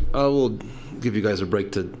 I will give you guys a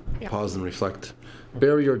break to pause and reflect.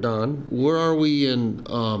 Barry or Don, where are we in?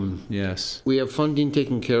 Yes. We have funding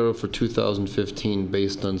taken care of for 2015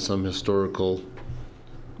 based on some historical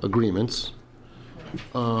agreements.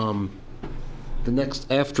 The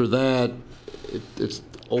next after that, it's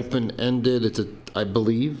open-ended. I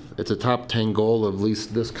believe it's a top 10 goal of at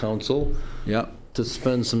least this council. Yep. To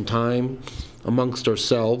spend some time amongst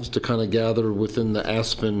ourselves to kind of gather within the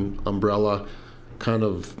Aspen umbrella, kind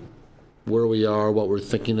of where we are, what we're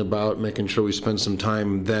thinking about, making sure we spend some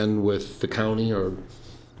time then with the county or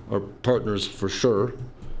our partners for sure,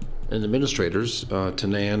 and administrators, to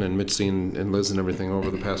Nan and Mitzi and Liz and everything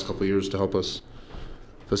over the past couple of years to help us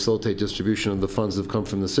facilitate distribution of the funds that have come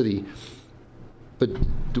from the city. But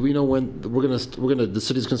do we know when the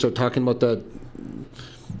city's gonna start talking about that?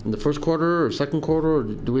 In the first quarter or second quarter, or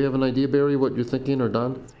do we have an idea, Barry, what you're thinking, or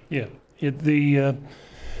Don? Yeah,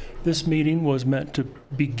 this meeting was meant to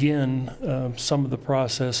begin some of the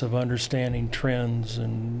process of understanding trends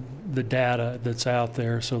and the data that's out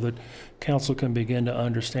there so that council can begin to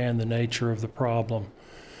understand the nature of the problem.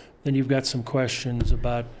 Then you've got some questions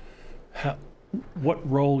about what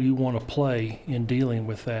role you want to play in dealing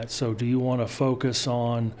with that. So do you want to focus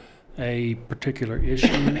on a particular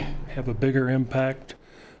issue, have a bigger impact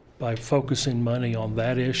by focusing money on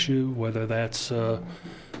that issue, whether that's a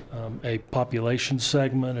population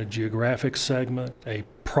segment, a geographic segment, a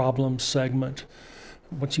problem segment?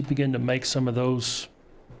 Once you begin to make some of those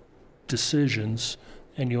decisions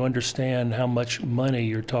and you understand how much money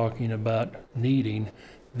you're talking about needing,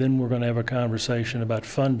 then we're going to have a conversation about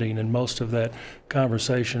funding, and most of that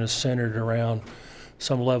conversation is centered around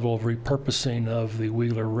some level of repurposing of the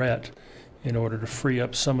Wheeler-Rhett in order to free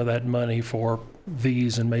up some of that money for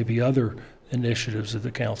these and maybe other initiatives that the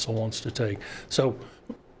council wants to take. So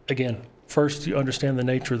again, first you understand the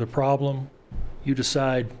nature of the problem, you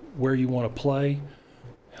decide where you want to play,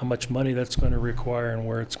 how much money that's going to require, and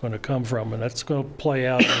where it's going to come from, and that's going to play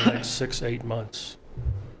out in the next 6-8 months.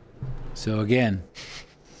 So again,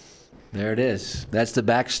 there it is. That's the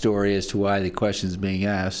backstory as to why the question is being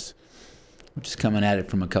asked. We're just coming at it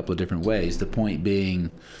from a couple of different ways. The point being,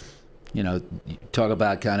 you talk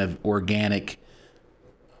about kind of organic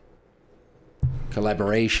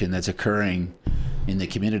collaboration that's occurring in the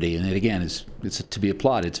community, and it again it's to be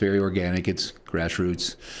applauded. It's very organic. It's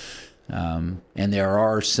grassroots, and there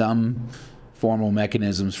are some formal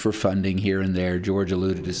mechanisms for funding here and there. George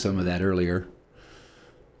alluded to some of that earlier,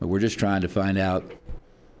 but we're just trying to find out.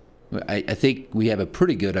 I think we have a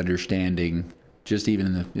pretty good understanding, just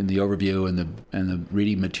even in the overview and the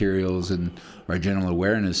reading materials and our general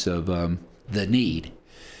awareness of the need.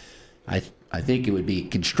 I think it would be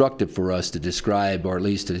constructive for us to describe, or at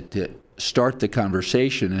least to start the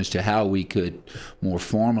conversation as to how we could more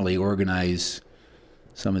formally organize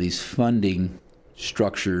some of these funding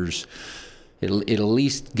structures. It'll at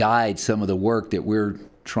least guide some of the work that we're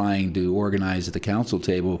trying to organize at the council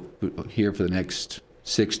table here for the next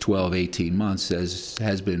 6, 12, 18 months, as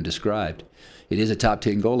has been described. It is a top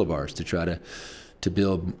 10 goal of ours to try to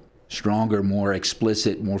build stronger, more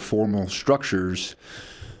explicit, more formal structures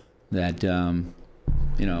that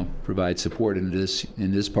provide support in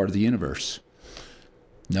this part of the universe.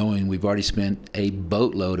 Knowing we've already spent a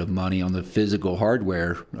boatload of money on the physical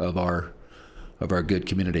hardware of our good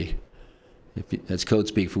community. That's code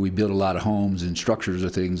speak for we build a lot of homes and structures or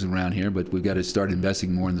things around here, but we've got to start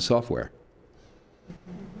investing more in the software.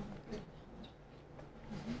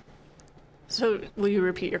 So will you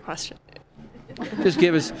repeat your question? Just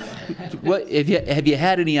give us, have you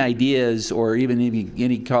had any ideas or even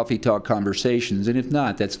any coffee talk conversations? And if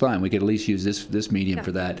not, that's fine. We could at least use this medium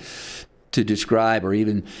for that, to describe, or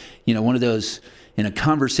even, one of those, in a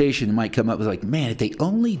conversation it might come up with like, man, if they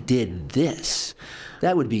only did this,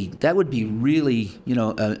 that would be really,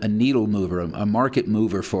 a needle mover, a market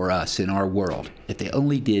mover for us in our world. If they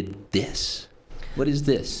only did this. What is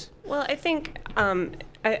this? Well, I think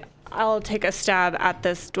I'll take a stab at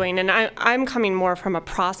this, Dwayne, and I'm coming more from a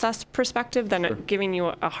process perspective than giving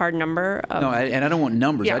you a hard number. No, and I don't want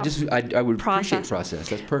numbers. Yeah. I would appreciate process.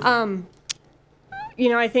 That's perfect. You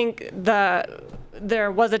know, I think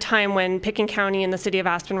there was a time when Pickens County and the City of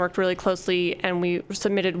Aspen worked really closely, and we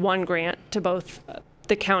submitted one grant to both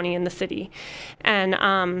the county and the city,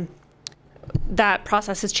 and that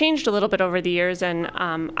process has changed a little bit over the years, and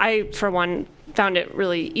I, for one, found it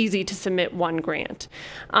really easy to submit one grant.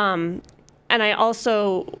 And I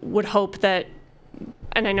also would hope that,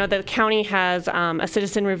 and I know that the county has a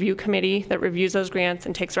citizen review committee that reviews those grants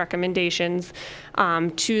and takes recommendations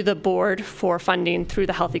to the board for funding through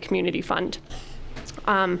the Healthy Community Fund.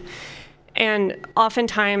 And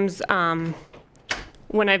oftentimes,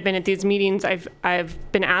 when I've been at these meetings,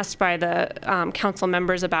 I've been asked by the council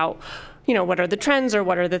members about, you know, what are the trends or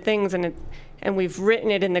what are the things, and we've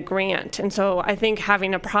written it in the grant. And so I think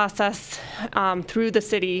having a process through the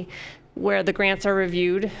city where the grants are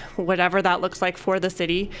reviewed, whatever that looks like for the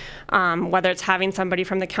city, whether it's having somebody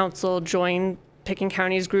from the council join Pickens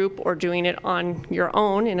County's group or doing it on your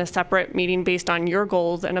own in a separate meeting based on your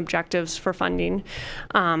goals and objectives for funding,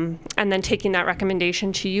 and then taking that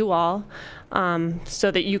recommendation to you all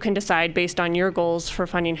so that you can decide based on your goals for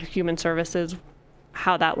funding human services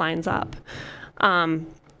how that lines up.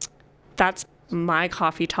 That's my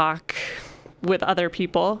coffee talk with other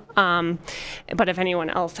people. But if anyone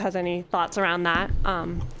else has any thoughts around that,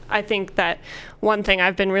 I think that one thing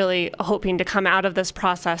I've been really hoping to come out of this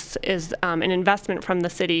process is an investment from the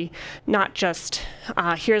city, not just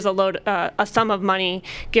here's a sum of money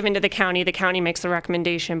given to the county makes a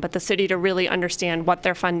recommendation, but the city to really understand what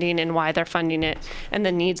they're funding and why they're funding it and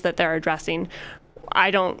the needs that they're addressing.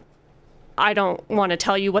 I don't want to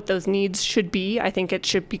tell you what those needs should be. I think it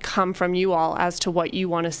should come from you all as to what you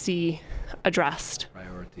want to see addressed.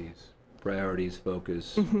 Priorities,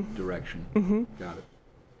 focus, direction. Got it.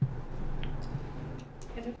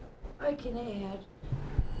 And if I can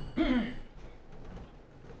add,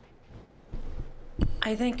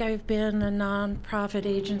 I think I've been a nonprofit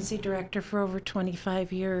agency director for over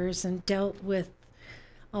 25 years and dealt with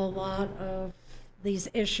a lot of these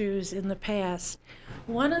issues in the past.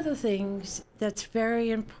 One of the things that's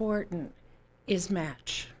very important is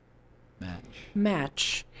match.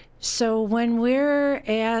 Match. So when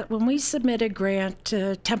we submit a grant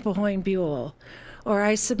to Temple Hoyne Buell, or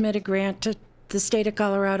I submit a grant to the state of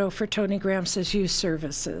Colorado for Tony Grams's youth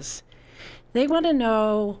services, they want to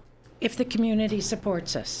know if the community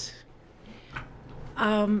supports us.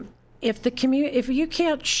 If you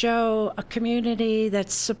can't show a community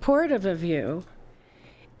that's supportive of you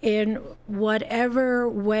in whatever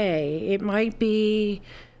way, it might be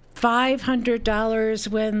 $500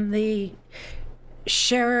 when the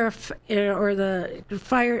sheriff or the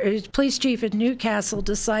police chief in Newcastle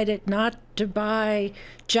decided not to buy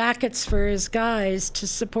jackets for his guys to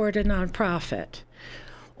support a nonprofit.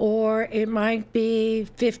 Or it might be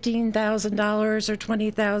 $15,000 or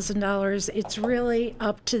 $20,000. It's really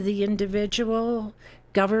up to the individual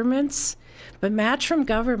governments. But match from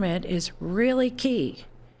government is really key.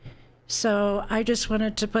 So I just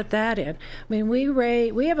wanted to put that in. I mean,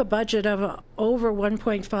 we have a budget of over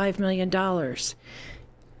 $1.5 million.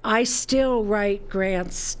 I still write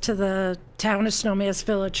grants to the town of Snowmass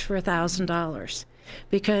Village for $1,000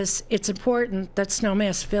 because it's important that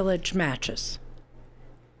Snowmass Village matches.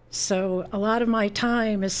 So a lot of my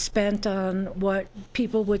time is spent on what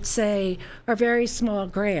people would say are very small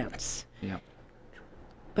grants. Yeah.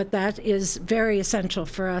 But that is very essential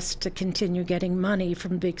for us to continue getting money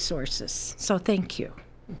from big sources. So thank you.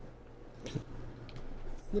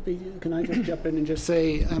 Can I just jump in and just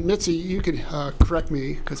say, Mitzi, you could correct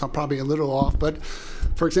me because I'm probably a little off, but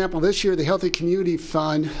for example, this year the Healthy Community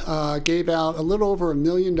Fund gave out a little over $1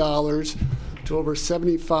 million to over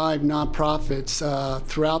 75 nonprofits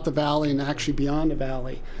throughout the valley and actually beyond the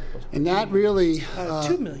valley. And that really...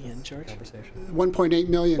 2 million, George. 1.8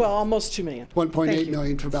 million. Well, almost 2 million. 1.8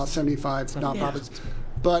 million for about 75 nonprofits. Yeah.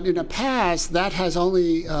 But in the past, that has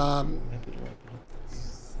only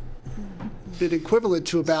been equivalent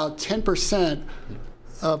to about 10%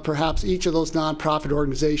 of perhaps each of those nonprofit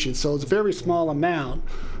organizations. So it's a very small amount.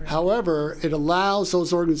 Right. However, it allows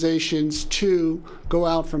those organizations to go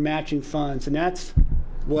out for matching funds. And that's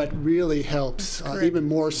what really helps, even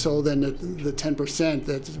more so than the 10%.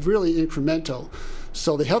 That's really incremental.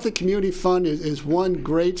 So the Healthy Community Fund is one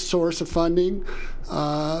great source of funding.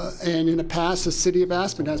 And in the past, the City of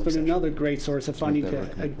Aspen has been another great source of funding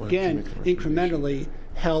to, again, incrementally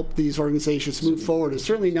help these organizations move forward. It's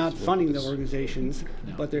certainly not funding the organizations,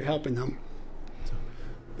 but they're helping them.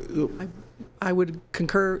 I would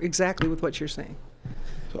concur exactly with what you're saying.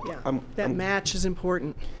 So Yeah, that match is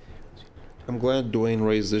important. I'm glad Dwayne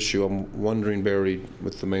raised this issue. I'm wondering, Barry,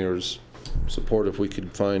 with the mayor's support, if we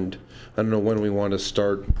could find, I don't know when we want to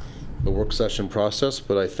start the work session process,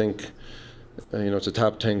 but I think, it's a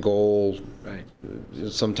top 10 goal. Right.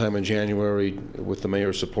 Sometime in January with the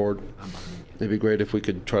mayor's support. It'd be great if we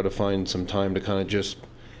could try to find some time to kind of just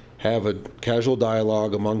have a casual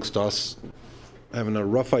dialogue amongst us, having a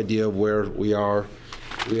rough idea of where we are.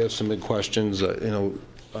 We have some big questions.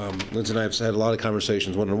 Lindsay and I have had a lot of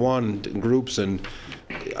conversations one-on-one in groups, and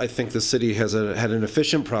I think the city has had an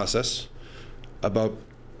efficient process about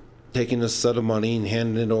taking a set of money and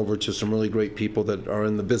handing it over to some really great people that are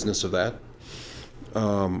in the business of that.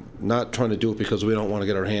 Not trying to do it because we don't want to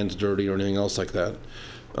get our hands dirty or anything else like that.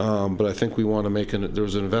 But I think we want to there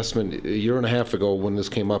was an investment a year and a half ago when this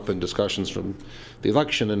came up in discussions from the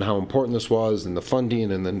election and how important this was and the funding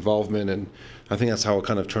and the involvement, and I think that's how it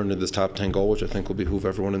kind of turned into this top 10 goal, which I think will behoove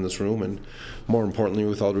everyone in this room, and more importantly,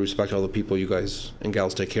 with all due respect, all the people you guys and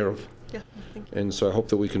gals take care of. Yeah, thank you. And so I hope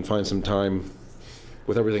that we can find some time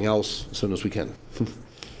with everything else as soon as we can.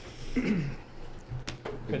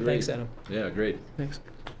 Good, thanks, Adam. Yeah, great. Thanks.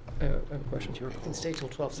 I have a question. You can stay till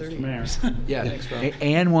 12:30. Mayor. Yeah. Thanks, Rob.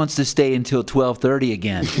 Ann wants to stay until 12:30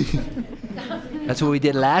 again. That's what we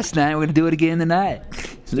did last night. We're going to do it again tonight.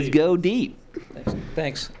 So let's go deep.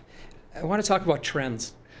 Thanks. I want to talk about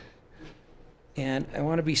trends. And I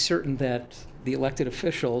want to be certain that the elected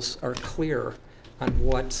officials are clear on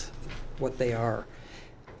what they are.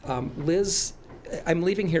 Liz, I'm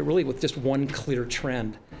leaving here really with just one clear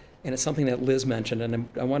trend. And it's something that Liz mentioned, and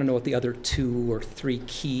I want to know what the other 2 or 3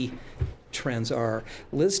 key trends are.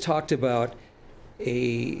 Liz talked about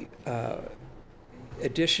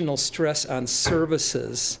additional stress on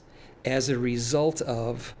services as a result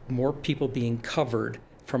of more people being covered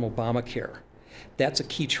from Obamacare. That's a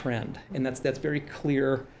key trend, and that's very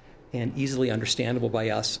clear and easily understandable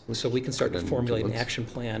by us, so we can start to formulate an action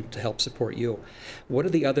plan to help support you. What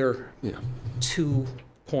are the other 2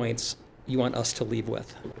 points you want us to leave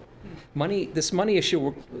with? This money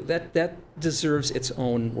issue, that deserves its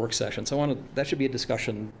own work session. So that should be a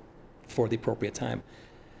discussion for the appropriate time.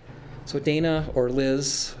 So Dana or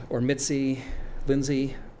Liz or Mitzi,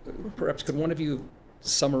 Lindsay, perhaps could one of you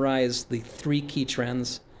summarize the 3 key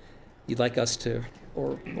trends you'd like us to,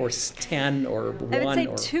 or 10 or 1? I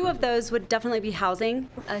would say 2 of those would definitely be housing,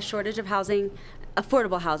 a shortage of housing,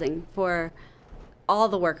 affordable housing for all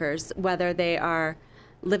the workers, whether they are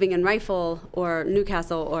living in Rifle or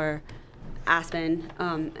Newcastle or Aspen,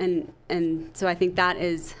 and so I think that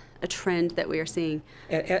is a trend that we are seeing.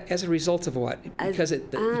 As a result of what? Because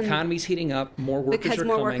the economy's heating up, more workers are coming. Because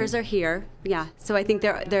more workers are here, yeah. So I think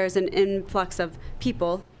there's an influx of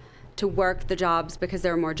people to work the jobs because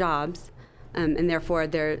there are more jobs, and therefore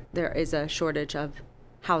there is a shortage of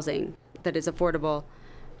housing that is affordable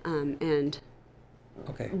and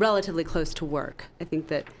relatively close to work. I think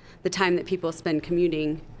that the time that people spend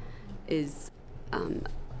commuting is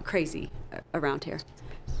crazy around here.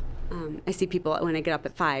 I see people when I get up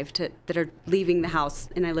at 5 that are leaving the house,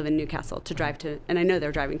 and I live in Newcastle, to drive to, and I know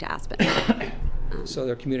they're driving to Aspen. So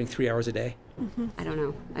they're commuting 3 hours a day? I don't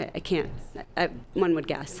know. I can't. One would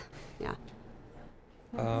guess, yeah.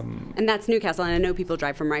 And that's Newcastle, and I know people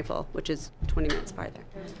drive from Rifle, which is 20 minutes farther.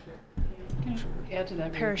 Can I add to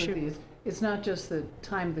that very quickly? It's not just the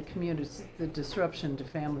time of the commute, it's the disruption to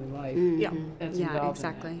family life. Yeah. That's Yeah, involved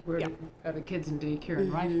exactly. in that. Are the kids in daycare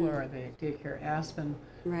in Rifle, or are they at daycare Aspen?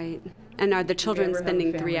 Right. And are the children ever have a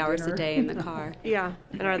spending 3 family hours dinner? a day in the car? Yeah,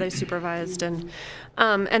 and are they supervised? And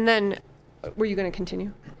then, were you going to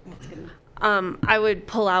continue? I would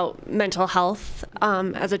pull out mental health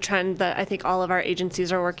as a trend that I think all of our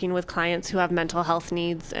agencies are working with clients who have mental health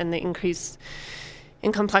needs, and the increase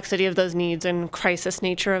in complexity of those needs and crisis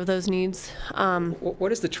nature of those needs.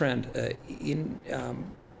 What is the trend in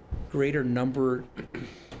greater number,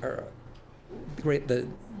 or the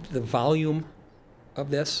volume of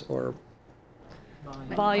this, or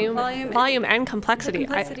volume and complexity?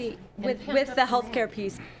 With the healthcare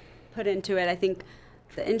piece put into it, I think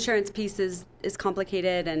the insurance piece is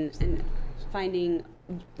complicated, and finding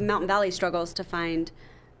Mountain Valley struggles to find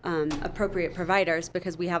appropriate providers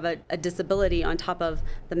because we have a disability on top of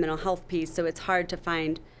the mental health piece, so it's hard to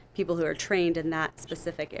find people who are trained in that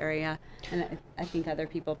specific area, and I think other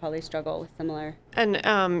people probably struggle with similar.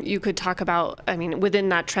 And you could talk about, I mean, within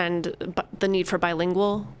that trend, the need for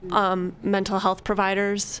bilingual mental health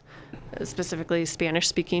providers, specifically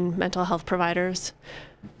Spanish-speaking mental health providers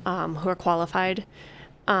who are qualified.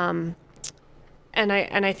 And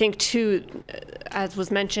I think too, as was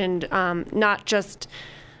mentioned, not just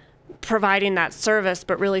providing that service,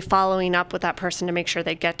 but really following up with that person to make sure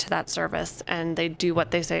they get to that service and they do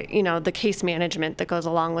what they say, you know, the case management that goes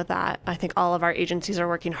along with that. I think all of our agencies are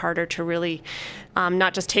working harder to really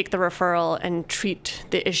not just take the referral and treat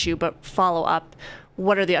the issue, but follow up.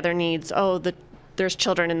 What are the other needs? Oh, there's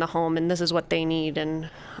children in the home and this is what they need, and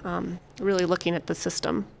really looking at the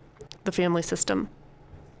system, the family system.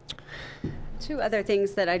 Two other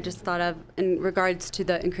things that I just thought of in regards to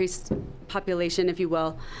the increased population, if you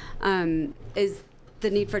will, is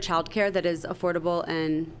the need for childcare that is affordable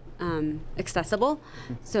and accessible.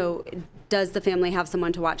 So does the family have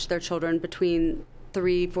someone to watch their children between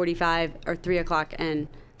 3:45 or 3 o'clock and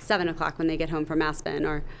 7 o'clock when they get home from Aspen,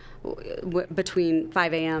 or between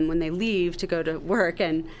 5 a.m. when they leave to go to work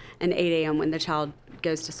and 8 a.m. when the child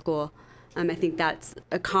goes to school? I think that's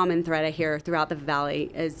a common thread I hear throughout the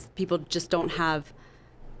Valley, is people just don't have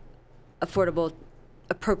affordable,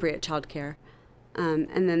 appropriate childcare.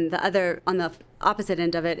 And then the other, on the opposite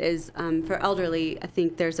end of it, is for elderly. I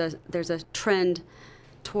think there's a trend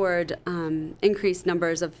toward increased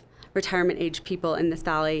numbers of retirement age people in this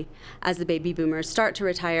valley as the baby boomers start to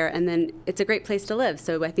retire, and then it's a great place to live.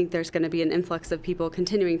 So I think there's going to be an influx of people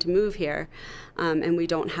continuing to move here, and we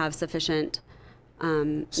don't have sufficient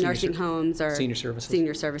nursing homes or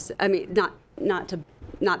senior services. I mean, not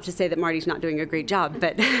to say that Marty's not doing a great job,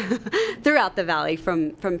 but throughout the valley,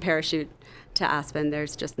 from Parachute to Aspen,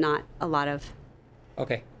 there's just not a lot of.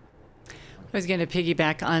 Okay. I was going to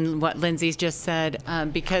piggyback on what Lindsay's just said,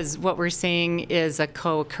 because what we're seeing is a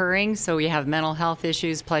co-occurring. So you have mental health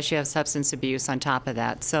issues, plus you have substance abuse on top of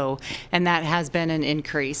that. So, and that has been an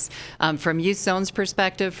increase. From Youth Zone's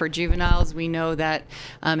perspective, for juveniles, we know that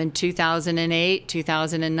in 2008,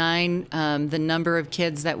 2009, the number of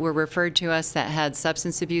kids that were referred to us that had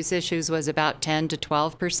substance abuse issues was about 10 to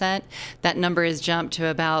 12%. That number has jumped to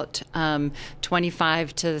about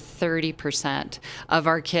 25 to 30% of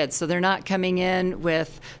our kids. So they're not coming in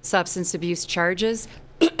with substance abuse charges,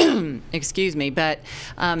 excuse me, but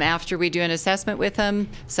after we do an assessment with them,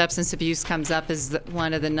 substance abuse comes up as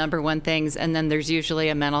one of the number one things, and then there's usually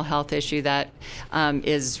a mental health issue that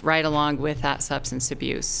is right along with that substance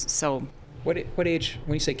abuse. So, what age,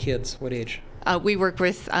 when you say kids, what age? We work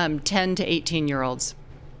with 10 to 18-year-olds.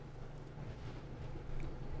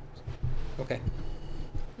 Okay.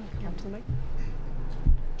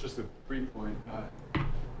 Just a brief point.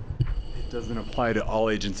 It doesn't apply to all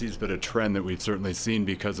agencies, but a trend that we've certainly seen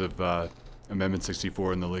because of Amendment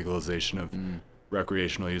 64 and the legalization of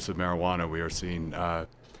recreational use of marijuana. We are seeing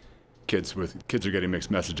kids are getting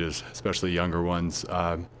mixed messages, especially younger ones.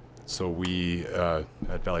 So we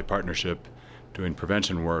at Valley Partnership, doing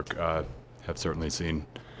prevention work, have certainly seen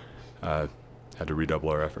had to redouble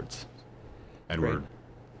our efforts, and Great. we're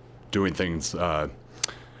doing things.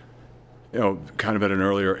 Kind of at an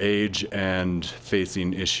earlier age and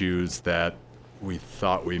facing issues that we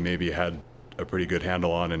thought we maybe had a pretty good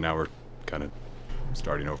handle on, and now we're kind of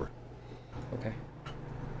starting over. Okay.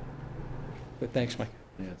 Good, thanks, Mike.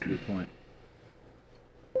 Yeah, that's a good point.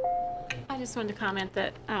 I just wanted to comment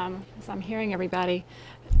that as I'm hearing everybody,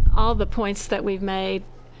 all the points that we've made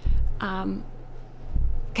can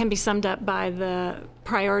be summed up by the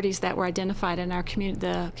priorities that were identified in our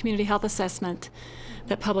the community health assessment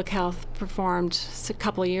that Public Health performed a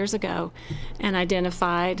couple of years ago, and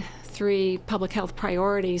identified 3 public health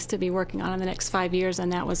priorities to be working on in the next 5 years,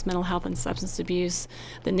 and that was mental health and substance abuse,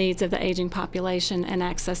 the needs of the aging population, and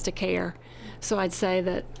access to care. So I'd say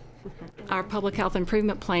that our public health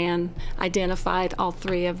improvement plan identified all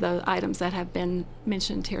 3 of the items that have been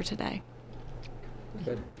mentioned here today.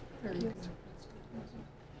 Good.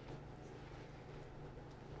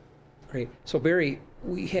 Great. So Barry,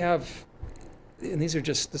 we have, and this is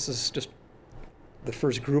just the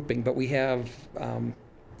first grouping, but we have,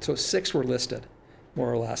 so 6 were listed,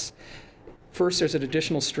 more or less. First, there's an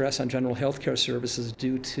additional stress on general health care services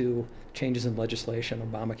due to changes in legislation,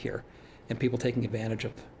 Obamacare, and people taking advantage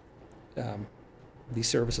of these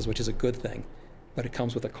services, which is a good thing, but it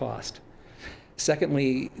comes with a cost.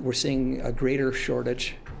 Secondly, we're seeing a greater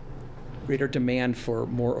shortage, greater demand for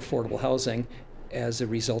more affordable housing as a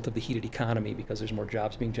result of the heated economy, because there's more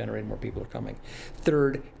jobs being generated, more people are coming.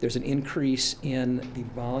 Third, there's an increase in the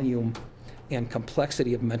volume and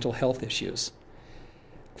complexity of mental health issues.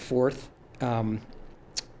 Fourth,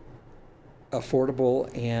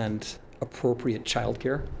 affordable and appropriate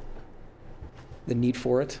childcare. The need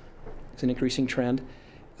for it is an increasing trend.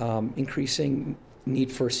 Increasing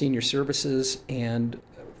need for senior services, and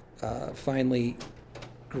finally,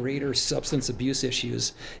 greater substance abuse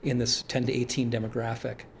issues in this 10 to 18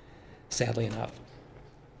 demographic, sadly enough.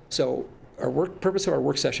 So purpose of our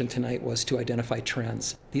work session tonight was to identify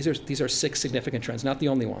trends. These are 6 significant trends, not the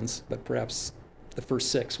only ones, but perhaps the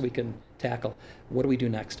first 6 we can tackle. What do we do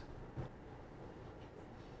next?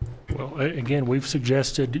 Well, again, we've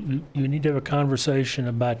suggested you need to have a conversation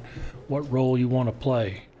about what role you want to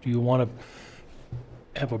play. Do you want to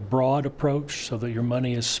have a broad approach so that your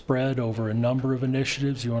money is spread over a number of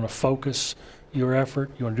initiatives? You want to focus your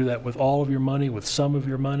effort? You want to do that with all of your money, with some of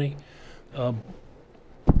your money?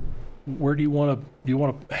 Where do you want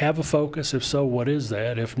to have a focus? If so, what is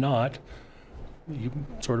that? If not, you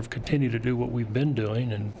sort of continue to do what we've been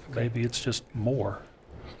doing, and maybe it's just more.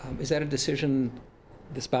 Is that a decision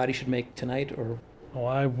this body should make tonight, or? Oh,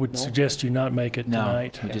 I would suggest you not make it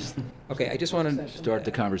tonight. Okay, I just want to start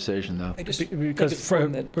the conversation, though. I just because it's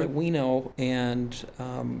important that we know, and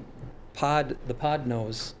the pod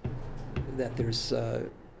knows that there's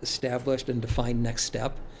established and defined next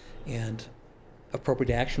step, and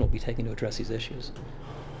appropriate action will be taken to address these issues.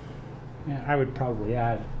 Yeah, I would probably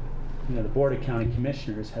add, the Board of County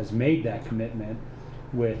Commissioners has made that commitment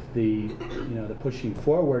with the, the pushing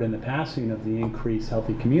forward and the passing of the increased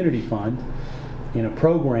Healthy Community Fund in a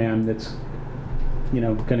program that's,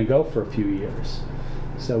 going to go for a few years.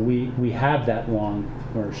 So we have that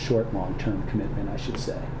long-term commitment, I should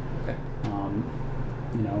say. Okay.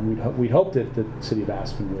 We'd hope that the City of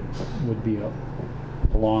Aspen would be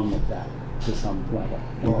along with that to some level.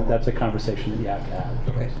 And that's a conversation that you have to have.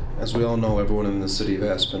 Okay. As we all know, everyone in the City of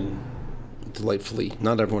Aspen,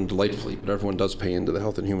 not everyone delightfully, but everyone does pay into the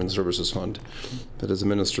Health and Human Services Fund that is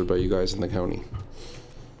administered by you guys in the county.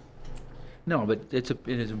 No, but it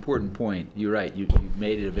is an important point. You're right. You've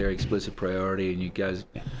made it a very explicit priority, and you guys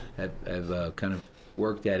have kind of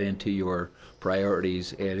worked that into your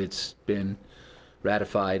priorities, and it's been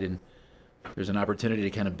ratified, and there's an opportunity to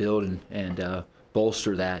kind of build and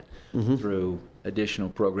bolster that through additional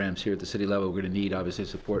programs here at the city level. We're going to need, obviously,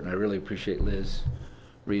 support, and I really appreciate Liz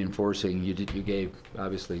reinforcing. You gave,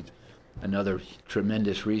 obviously, another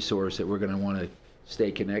tremendous resource that we're going to want to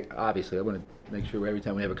stay connected. Obviously, I want to make sure every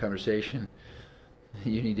time we have a conversation,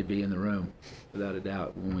 you need to be in the room, without a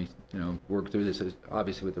doubt, when we work through this,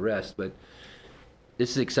 obviously with the rest. But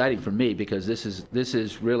this is exciting for me because this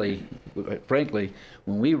is really, frankly,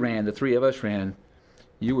 when we ran, the 3 of us ran,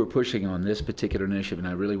 you were pushing on this particular initiative, and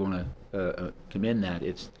I really want to commend that.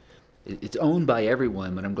 It's owned by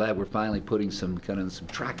everyone, but I'm glad we're finally putting some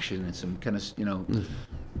traction and some kind of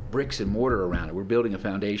bricks and mortar around it. We're building a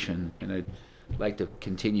foundation, and I'd like to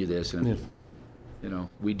continue this. And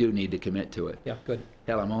we do need to commit to it. Yeah, good.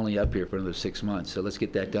 Hell, I'm only up here for another 6 months, so let's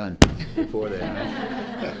get that done before then.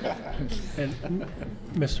 And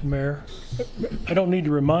Mr. Mayor, I don't need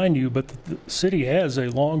to remind you, but the city has a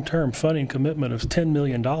long-term funding commitment of $10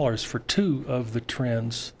 million for 2 of the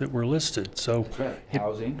trends that were listed. So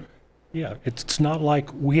housing. Yeah, it's not like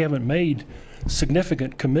we haven't made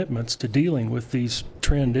significant commitments to dealing with these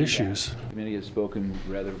trend issues. The committee has spoken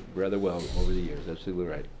rather well over the years. Absolutely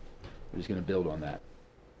right. We're just going to build on that.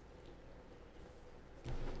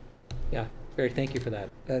 Yeah, Barry, thank you for that.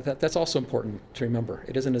 That's also important to remember.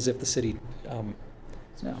 It isn't as if the city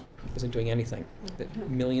isn't doing anything.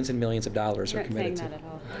 Millions and millions of dollars are committed to. Not saying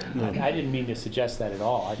that at all. I didn't mean to suggest that at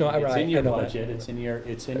all. It's in your budget. It's in your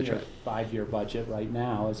 5-year budget right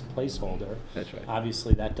now as a placeholder. That's right.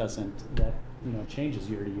 Obviously, that changes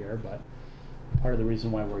year to year, but part of the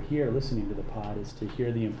reason why we're here listening to the pod is to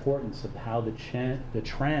hear the importance of how the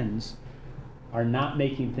trends are not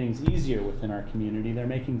making things easier within our community. They're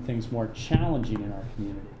making things more challenging in our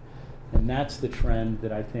community. And that's the trend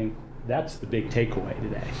that I think, that's the big takeaway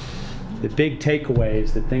today. The big takeaway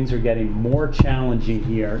is that things are getting more challenging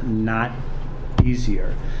here, not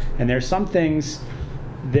easier. And there's some things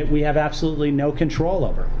that we have absolutely no control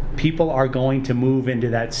over. People are going to move into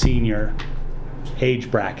that senior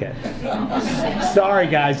age bracket. Sorry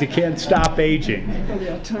guys, you can't stop aging.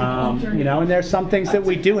 And there's some things that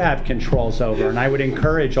we do have controls over, and I would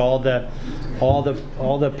encourage all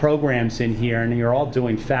the programs in here, and you're all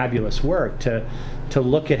doing fabulous work, to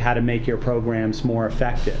look at how to make your programs more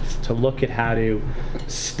effective, to look at how to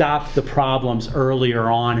stop the problems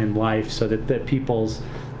earlier on in life so that people's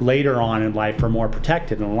later on in life are more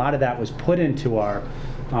protected. And a lot of that was put into our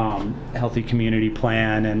Healthy Community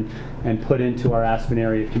Plan and put into our Aspen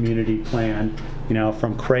Area Community Plan,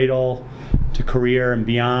 from cradle to career and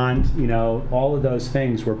beyond. All of those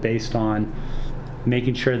things were based on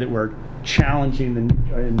making sure that we're challenging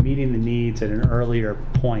and meeting the needs at an earlier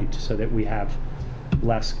point so that we have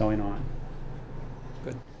less going on.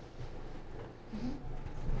 Good.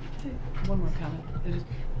 One more comment.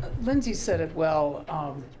 Lindsay said it well.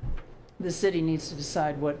 The city needs to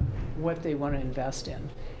decide what they want to invest in.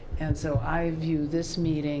 And so I view this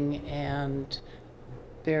meeting and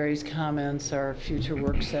Barry's comments, our future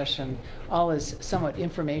work session, all as somewhat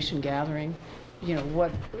information gathering. You know,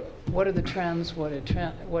 what are the trends?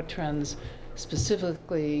 What trends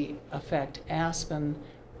specifically affect Aspen?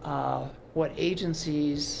 What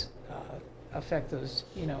agencies affect those?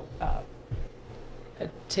 You know,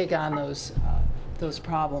 take on those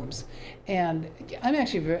problems. And I'm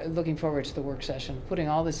actually looking forward to the work session, putting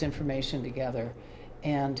all this information together,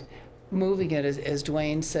 and moving it, as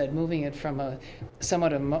Dwayne said, moving it from a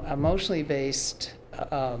somewhat emotionally based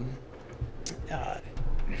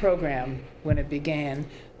program when it began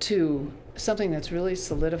to something that's really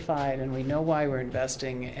solidified, and we know why we're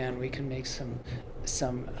investing, and we can make some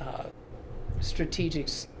strategic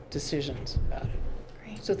decisions about it.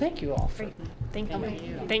 Great. So thank you all for Thank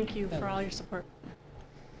you. Thank you for all your support.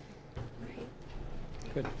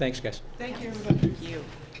 Good. Thanks, guys. Thank you, everybody. Thank you.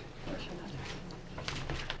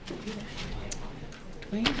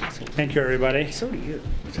 Thank you, everybody. So do you.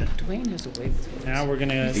 Dwayne has a way with words. Now we're going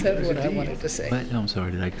to said what I wanted to say. What? No, I'm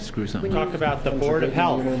sorry. Did I screw something? talk about the Board of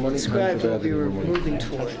Health. Describe what we were moving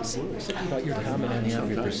towards. About your comment on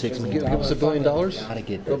the For 6 Give minutes. us $1 billion. Gotta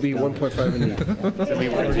get It'll be 1.5 in the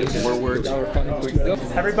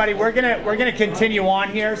Everybody, we're gonna continue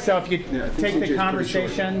on here. So if you take the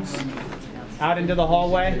conversations out into the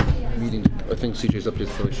hallway. Meeting, I think CJ's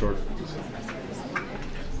update's fairly short.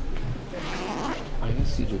 I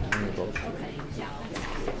asked CJ to tell me about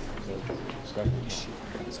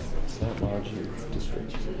that large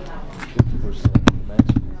district, 50%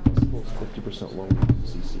 maximum, 50% loan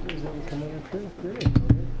CC.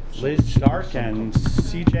 Liz Stark and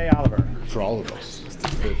CJ Oliver. For all of us.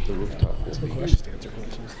 The rooftop. That's a question to answer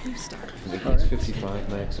questions. It's 55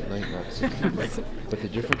 max at night, not 60. But the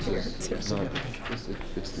difference is not,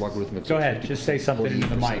 it's logarithmic. Go ahead, just say something in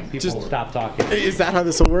the mic. People will stop talking. Is that how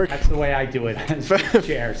this will work? That's the way I do it as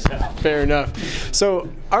chair. So. Fair enough. So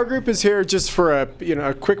our group is here just for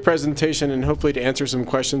a quick presentation and hopefully to answer some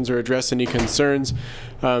questions or address any concerns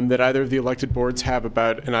that either of the elected boards have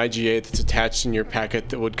about an IGA that's attached in your packet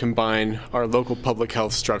that would combine our local public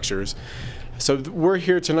health structures. So we're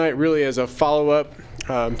here tonight really as a follow-up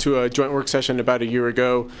to a joint work session about a year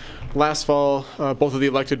ago. Last fall, both of the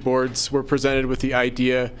elected boards were presented with the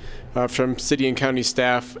idea from city and county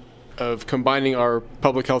staff of combining our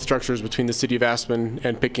public health structures between the city of Aspen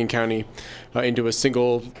and Pitkin County into a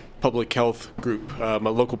single public health group, a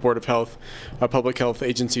local board of health, a public health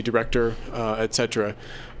agency director, etc.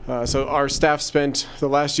 So our staff spent the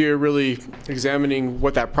last year really examining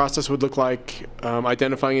what that process would look like,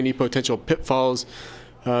 identifying any potential pitfalls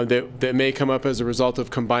that may come up as a result of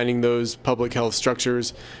combining those public health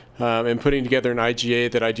structures, and putting together an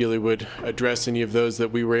IGA that ideally would address any of those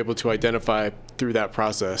that we were able to identify through that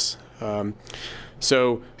process.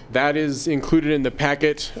 So that is included in the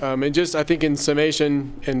packet. And just, I think in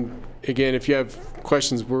summation, and again, if you have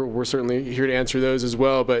questions, we're certainly here to answer those as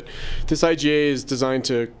well. But this IGA is designed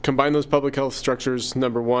to combine those public health structures,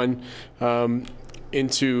 number one,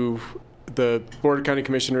 into the Board of County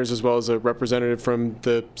Commissioners, as well as a representative from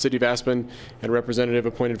the City of Aspen and a representative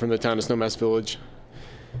appointed from the town of Snowmass Village.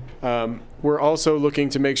 We're also looking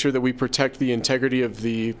to make sure that we protect the integrity of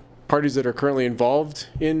the parties that are currently involved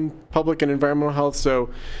in public and environmental health. So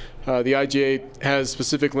the IGA has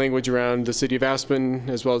specific language around the City of Aspen,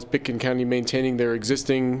 as well as Pitkin County maintaining their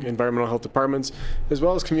existing environmental health departments, as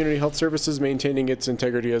well as Community Health Services maintaining its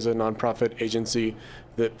integrity as a nonprofit agency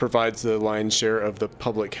that provides the lion's share of the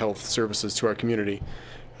public health services to our community.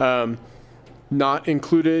 Not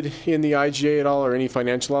included in the IGA at all are any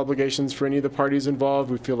financial obligations for any of the parties involved.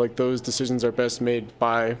 We feel like those decisions are best made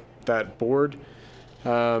by that board.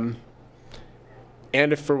 And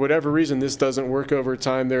if for whatever reason this doesn't work over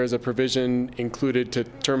time, there is a provision included to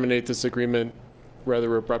terminate this agreement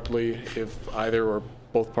rather abruptly if either or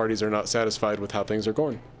both parties are not satisfied with how things are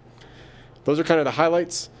going. Those are kind of the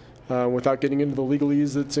highlights without getting into the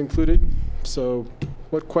legalese that's included. So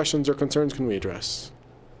what questions or concerns can we address?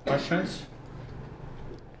 Questions?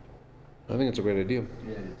 I think it's a great idea.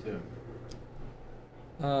 Yeah, I do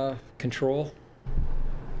too. Control,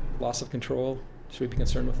 loss of control. Should we be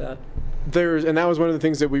concerned with that? And that was one of the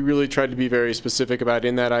things that we really tried to be very specific about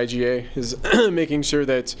in that IGA, is making sure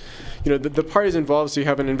that, the parties involved, so you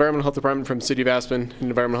have an environmental health department from City of Aspen, an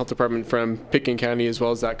environmental health department from Pitkin County, as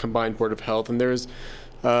well as that combined Board of Health. And there's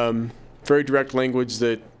very direct language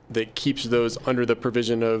that keeps those under the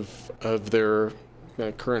provision of their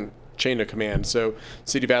current chain of command. So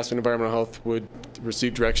City of Aspen Environmental Health would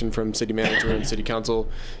receive direction from City Manager and City Council.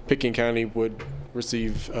 Pitkin County would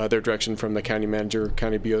receive their direction from the county manager,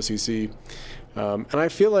 county BOCC. And I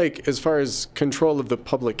feel like as far as control of the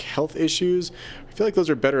public health issues, I feel like those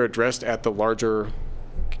are better addressed at the larger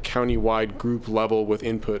county-wide group level with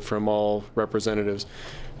input from all representatives.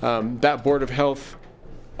 That Board of Health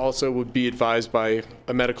also would be advised by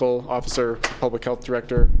a medical officer, public health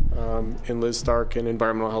director, and Liz Stark, and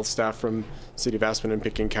environmental health staff from City of Aspen and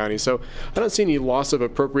Pickens County. So I don't see any loss of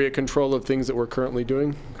appropriate control of things that we're currently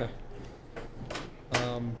doing. Okay.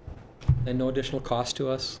 And no additional cost to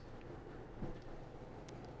us?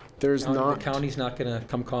 There's not. The county's not going to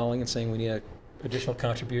come calling and saying we need an additional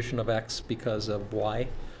contribution of X because of Y?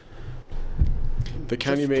 The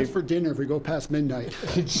county may... Just for dinner if we go past midnight.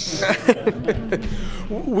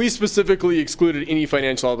 We specifically excluded any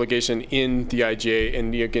financial obligation in the IGA,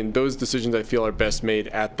 and again, those decisions I feel are best made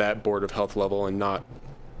at that Board of Health level and not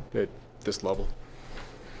at this level.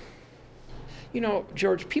 You know,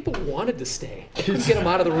 George, people wanted to stay. I couldn't get them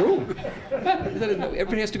out of the room.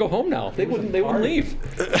 Everybody has to go home now. They wouldn't leave.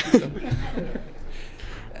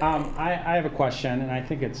 I have a question, and I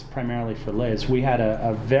think it's primarily for Liz. We had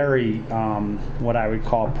a very, what I would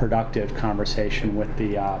call productive conversation with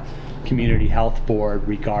the Community Health Board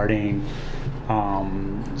regarding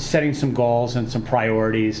setting some goals and some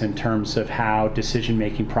priorities in terms of how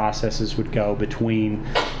decision-making processes would go between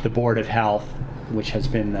the Board of Health, which has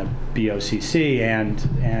been the BOCC,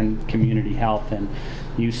 and Community Health. And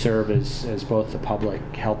you serve as both the Public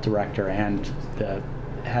Health Director and the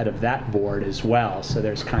head of that board as well. So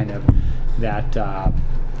there's kind of that, I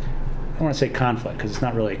don't want to say conflict, because it's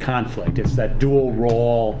not really a conflict. It's that dual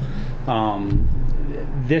role.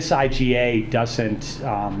 This IGA doesn't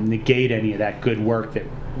negate any of that good work that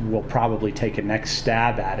we'll probably take a next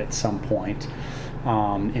stab at some point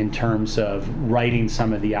in terms of writing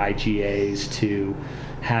some of the IGAs to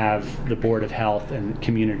have the Board of Health and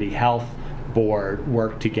Community Health Board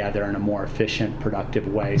work together in a more efficient, productive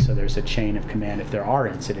way, so there's a chain of command if there are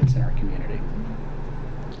incidents in our community.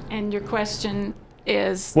 And your question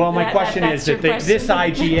is... Well, my question is that this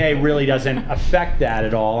IGA really doesn't affect that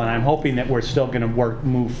at all, and I'm hoping that we're still going to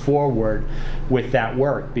move forward with that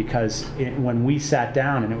work, because when we sat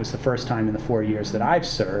down, and it was the first time in the 4 years that I've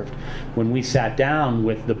served, when we sat down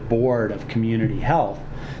with the Board of Community Health,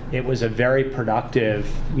 it was a very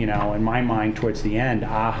productive, you know, in my mind towards the end,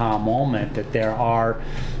 aha moment that there are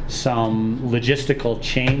some logistical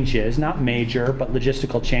changes, not major, but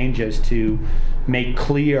logistical changes to make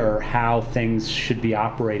clear how things should be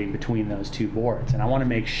operating between those two boards. And I want to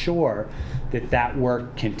make sure that that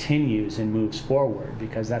work continues and moves forward,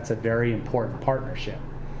 because that's a very important partnership.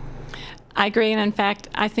 I agree, and in fact,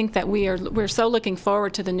 I think that we're so looking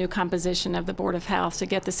forward to the new composition of the Board of Health, to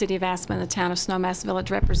get the City of Aspen and the town of Snowmass Village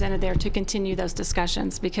represented there to continue those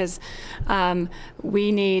discussions, because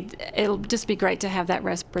it'll just be great to have that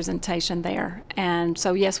representation there. And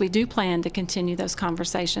so yes, we do plan to continue those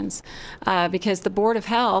conversations, because the Board of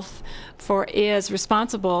Health is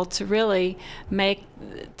responsible to really make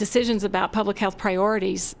decisions about public health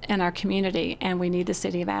priorities in our community, and we need the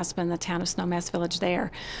City of Aspen, the town of Snowmass Village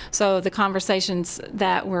there. So the conversations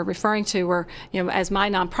that we're referring to were, you know, as my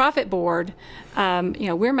nonprofit board, you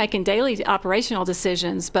know, we're making daily operational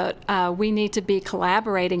decisions, but we need to be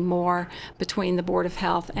collaborating more between the Board of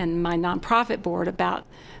Health and my nonprofit board about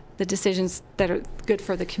the decisions that are good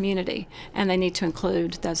for the community, and they need to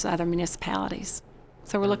include those other municipalities.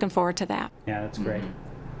 So we're looking forward to that. Yeah, that's great.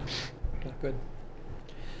 Good.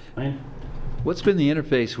 Ryan? What's been the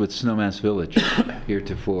interface with Snowmass Village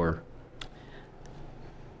heretofore?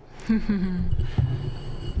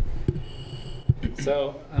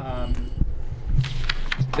 So,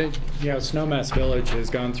 Snowmass Village has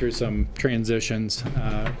gone through some transitions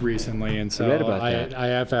recently, and so I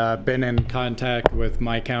have been in contact with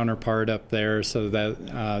my counterpart up there, so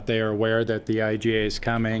that they are aware that the IGA is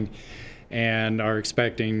coming, and are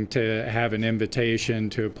expecting to have an invitation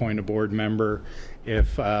to appoint a board member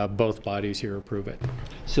if both bodies here approve it.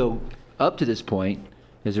 So, up to this point,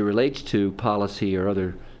 as it relates to policy or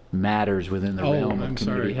other matters within the realm of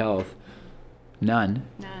community health, none.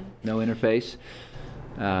 No interface.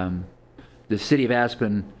 The City of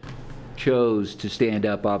Aspen chose to stand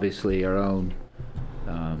up, obviously, our own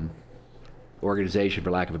organization,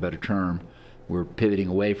 for lack of a better term. We're pivoting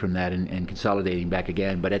away from that and consolidating back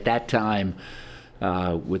again. But at that time,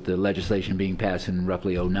 with the legislation being passed in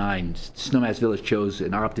roughly '09, Snowmass Village chose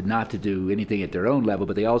and opted not to do anything at their own level,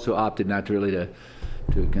 but they also opted not to really to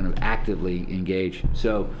kind of actively engage.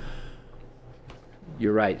 So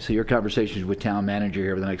you're right. So your conversations with town manager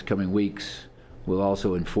here over the next coming weeks will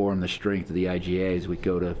also inform the strength of the IGA as we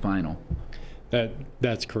go to final.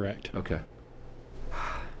 That's correct. Okay.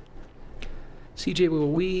 CJ,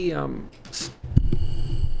 will we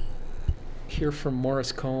hear from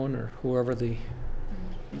Morris Cohn or whoever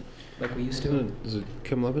like we used to? Is it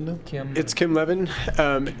Kim Levin now? Kim. It's Kim Levin.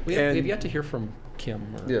 We have yet to hear from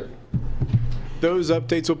Kim. Yeah. Those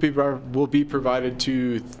updates will be provided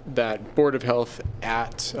to that Board of Health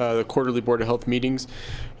at the quarterly Board of Health meetings.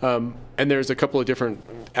 And there's a couple of different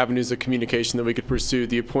avenues of communication that we could pursue.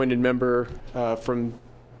 The appointed member from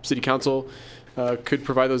City Council could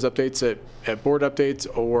provide those updates at board updates,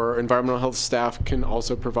 or environmental health staff can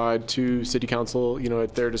also provide to City Council,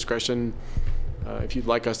 at their discretion. If you'd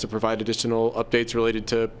like us to provide additional updates related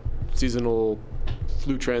to seasonal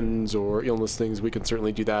flu trends or illness things, we can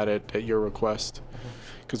certainly do that at your request.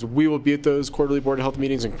 Because we will be at those quarterly Board of Health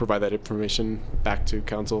meetings and provide that information back to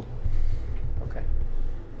Council. Okay.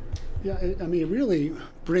 Yeah, I mean, it really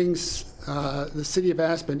brings the city of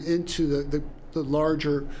Aspen into the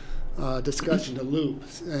larger discussion, the loop,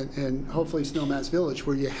 and hopefully Snowmass Village,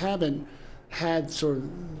 where you haven't had sort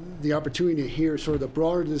of the opportunity to hear sort of the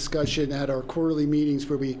broader discussion at our quarterly meetings,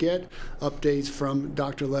 where we get updates from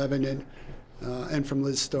Dr. Levin and from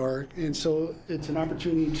Liz Stark. And so it's an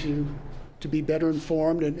opportunity to be better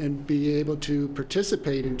informed and be able to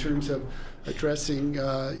participate in terms of addressing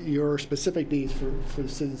your specific needs for the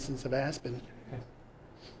citizens of Aspen.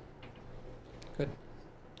 Good.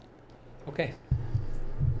 Okay.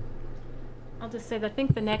 I'll just say that I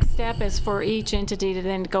think the next step is for each entity to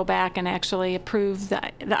then go back and actually approve the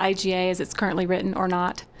IGA as it's currently written or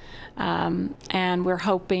not. And we're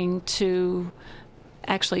hoping to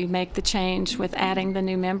actually make the change with adding the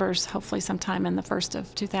new members, hopefully sometime in the 1st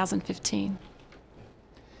of 2015.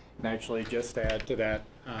 And actually, just to add to that,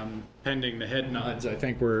 pending the head nods, I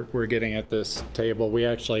think we're getting at this table. We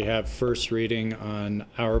actually have first reading on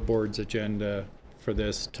our board's agenda for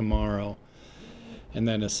this tomorrow, and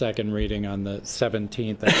then a second reading on the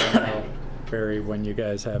 17th. I don't know, Barry, when you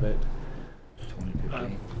guys have it. I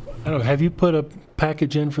don't know, have you put a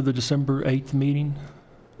package in for the December 8th meeting?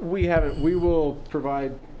 We haven't. We will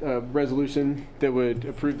provide a resolution that would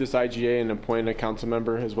approve this IGA and appoint a council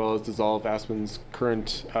member, as well as dissolve Aspen's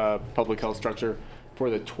current public health structure for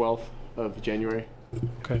the 12th of January.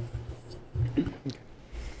 Okay.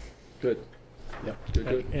 Good. Yep.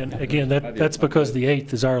 Good. And again, that's because the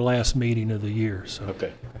 8th is our last meeting of the year. So.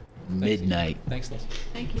 Okay. Midnight. Thanks, Liz.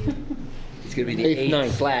 Thank you. It's going to be the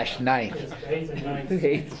 8th/9th. 8th and 9th.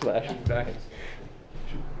 8th/9th.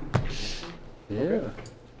 Yeah.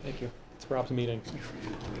 Thank you. It's Rob's meeting.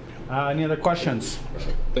 Any other questions?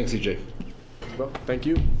 Thanks, CJ. Well, thank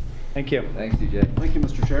you. Thank you. Thanks, DJ. Thank you,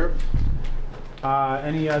 Mr. Chair.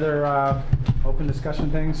 Any other open discussion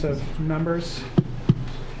things of members?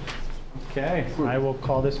 Okay, I will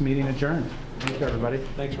call this meeting adjourned. Thank you, everybody.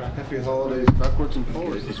 Thanks, Rob. Happy holidays backwards and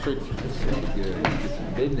forwards. That's great. Good. It's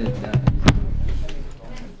midnight.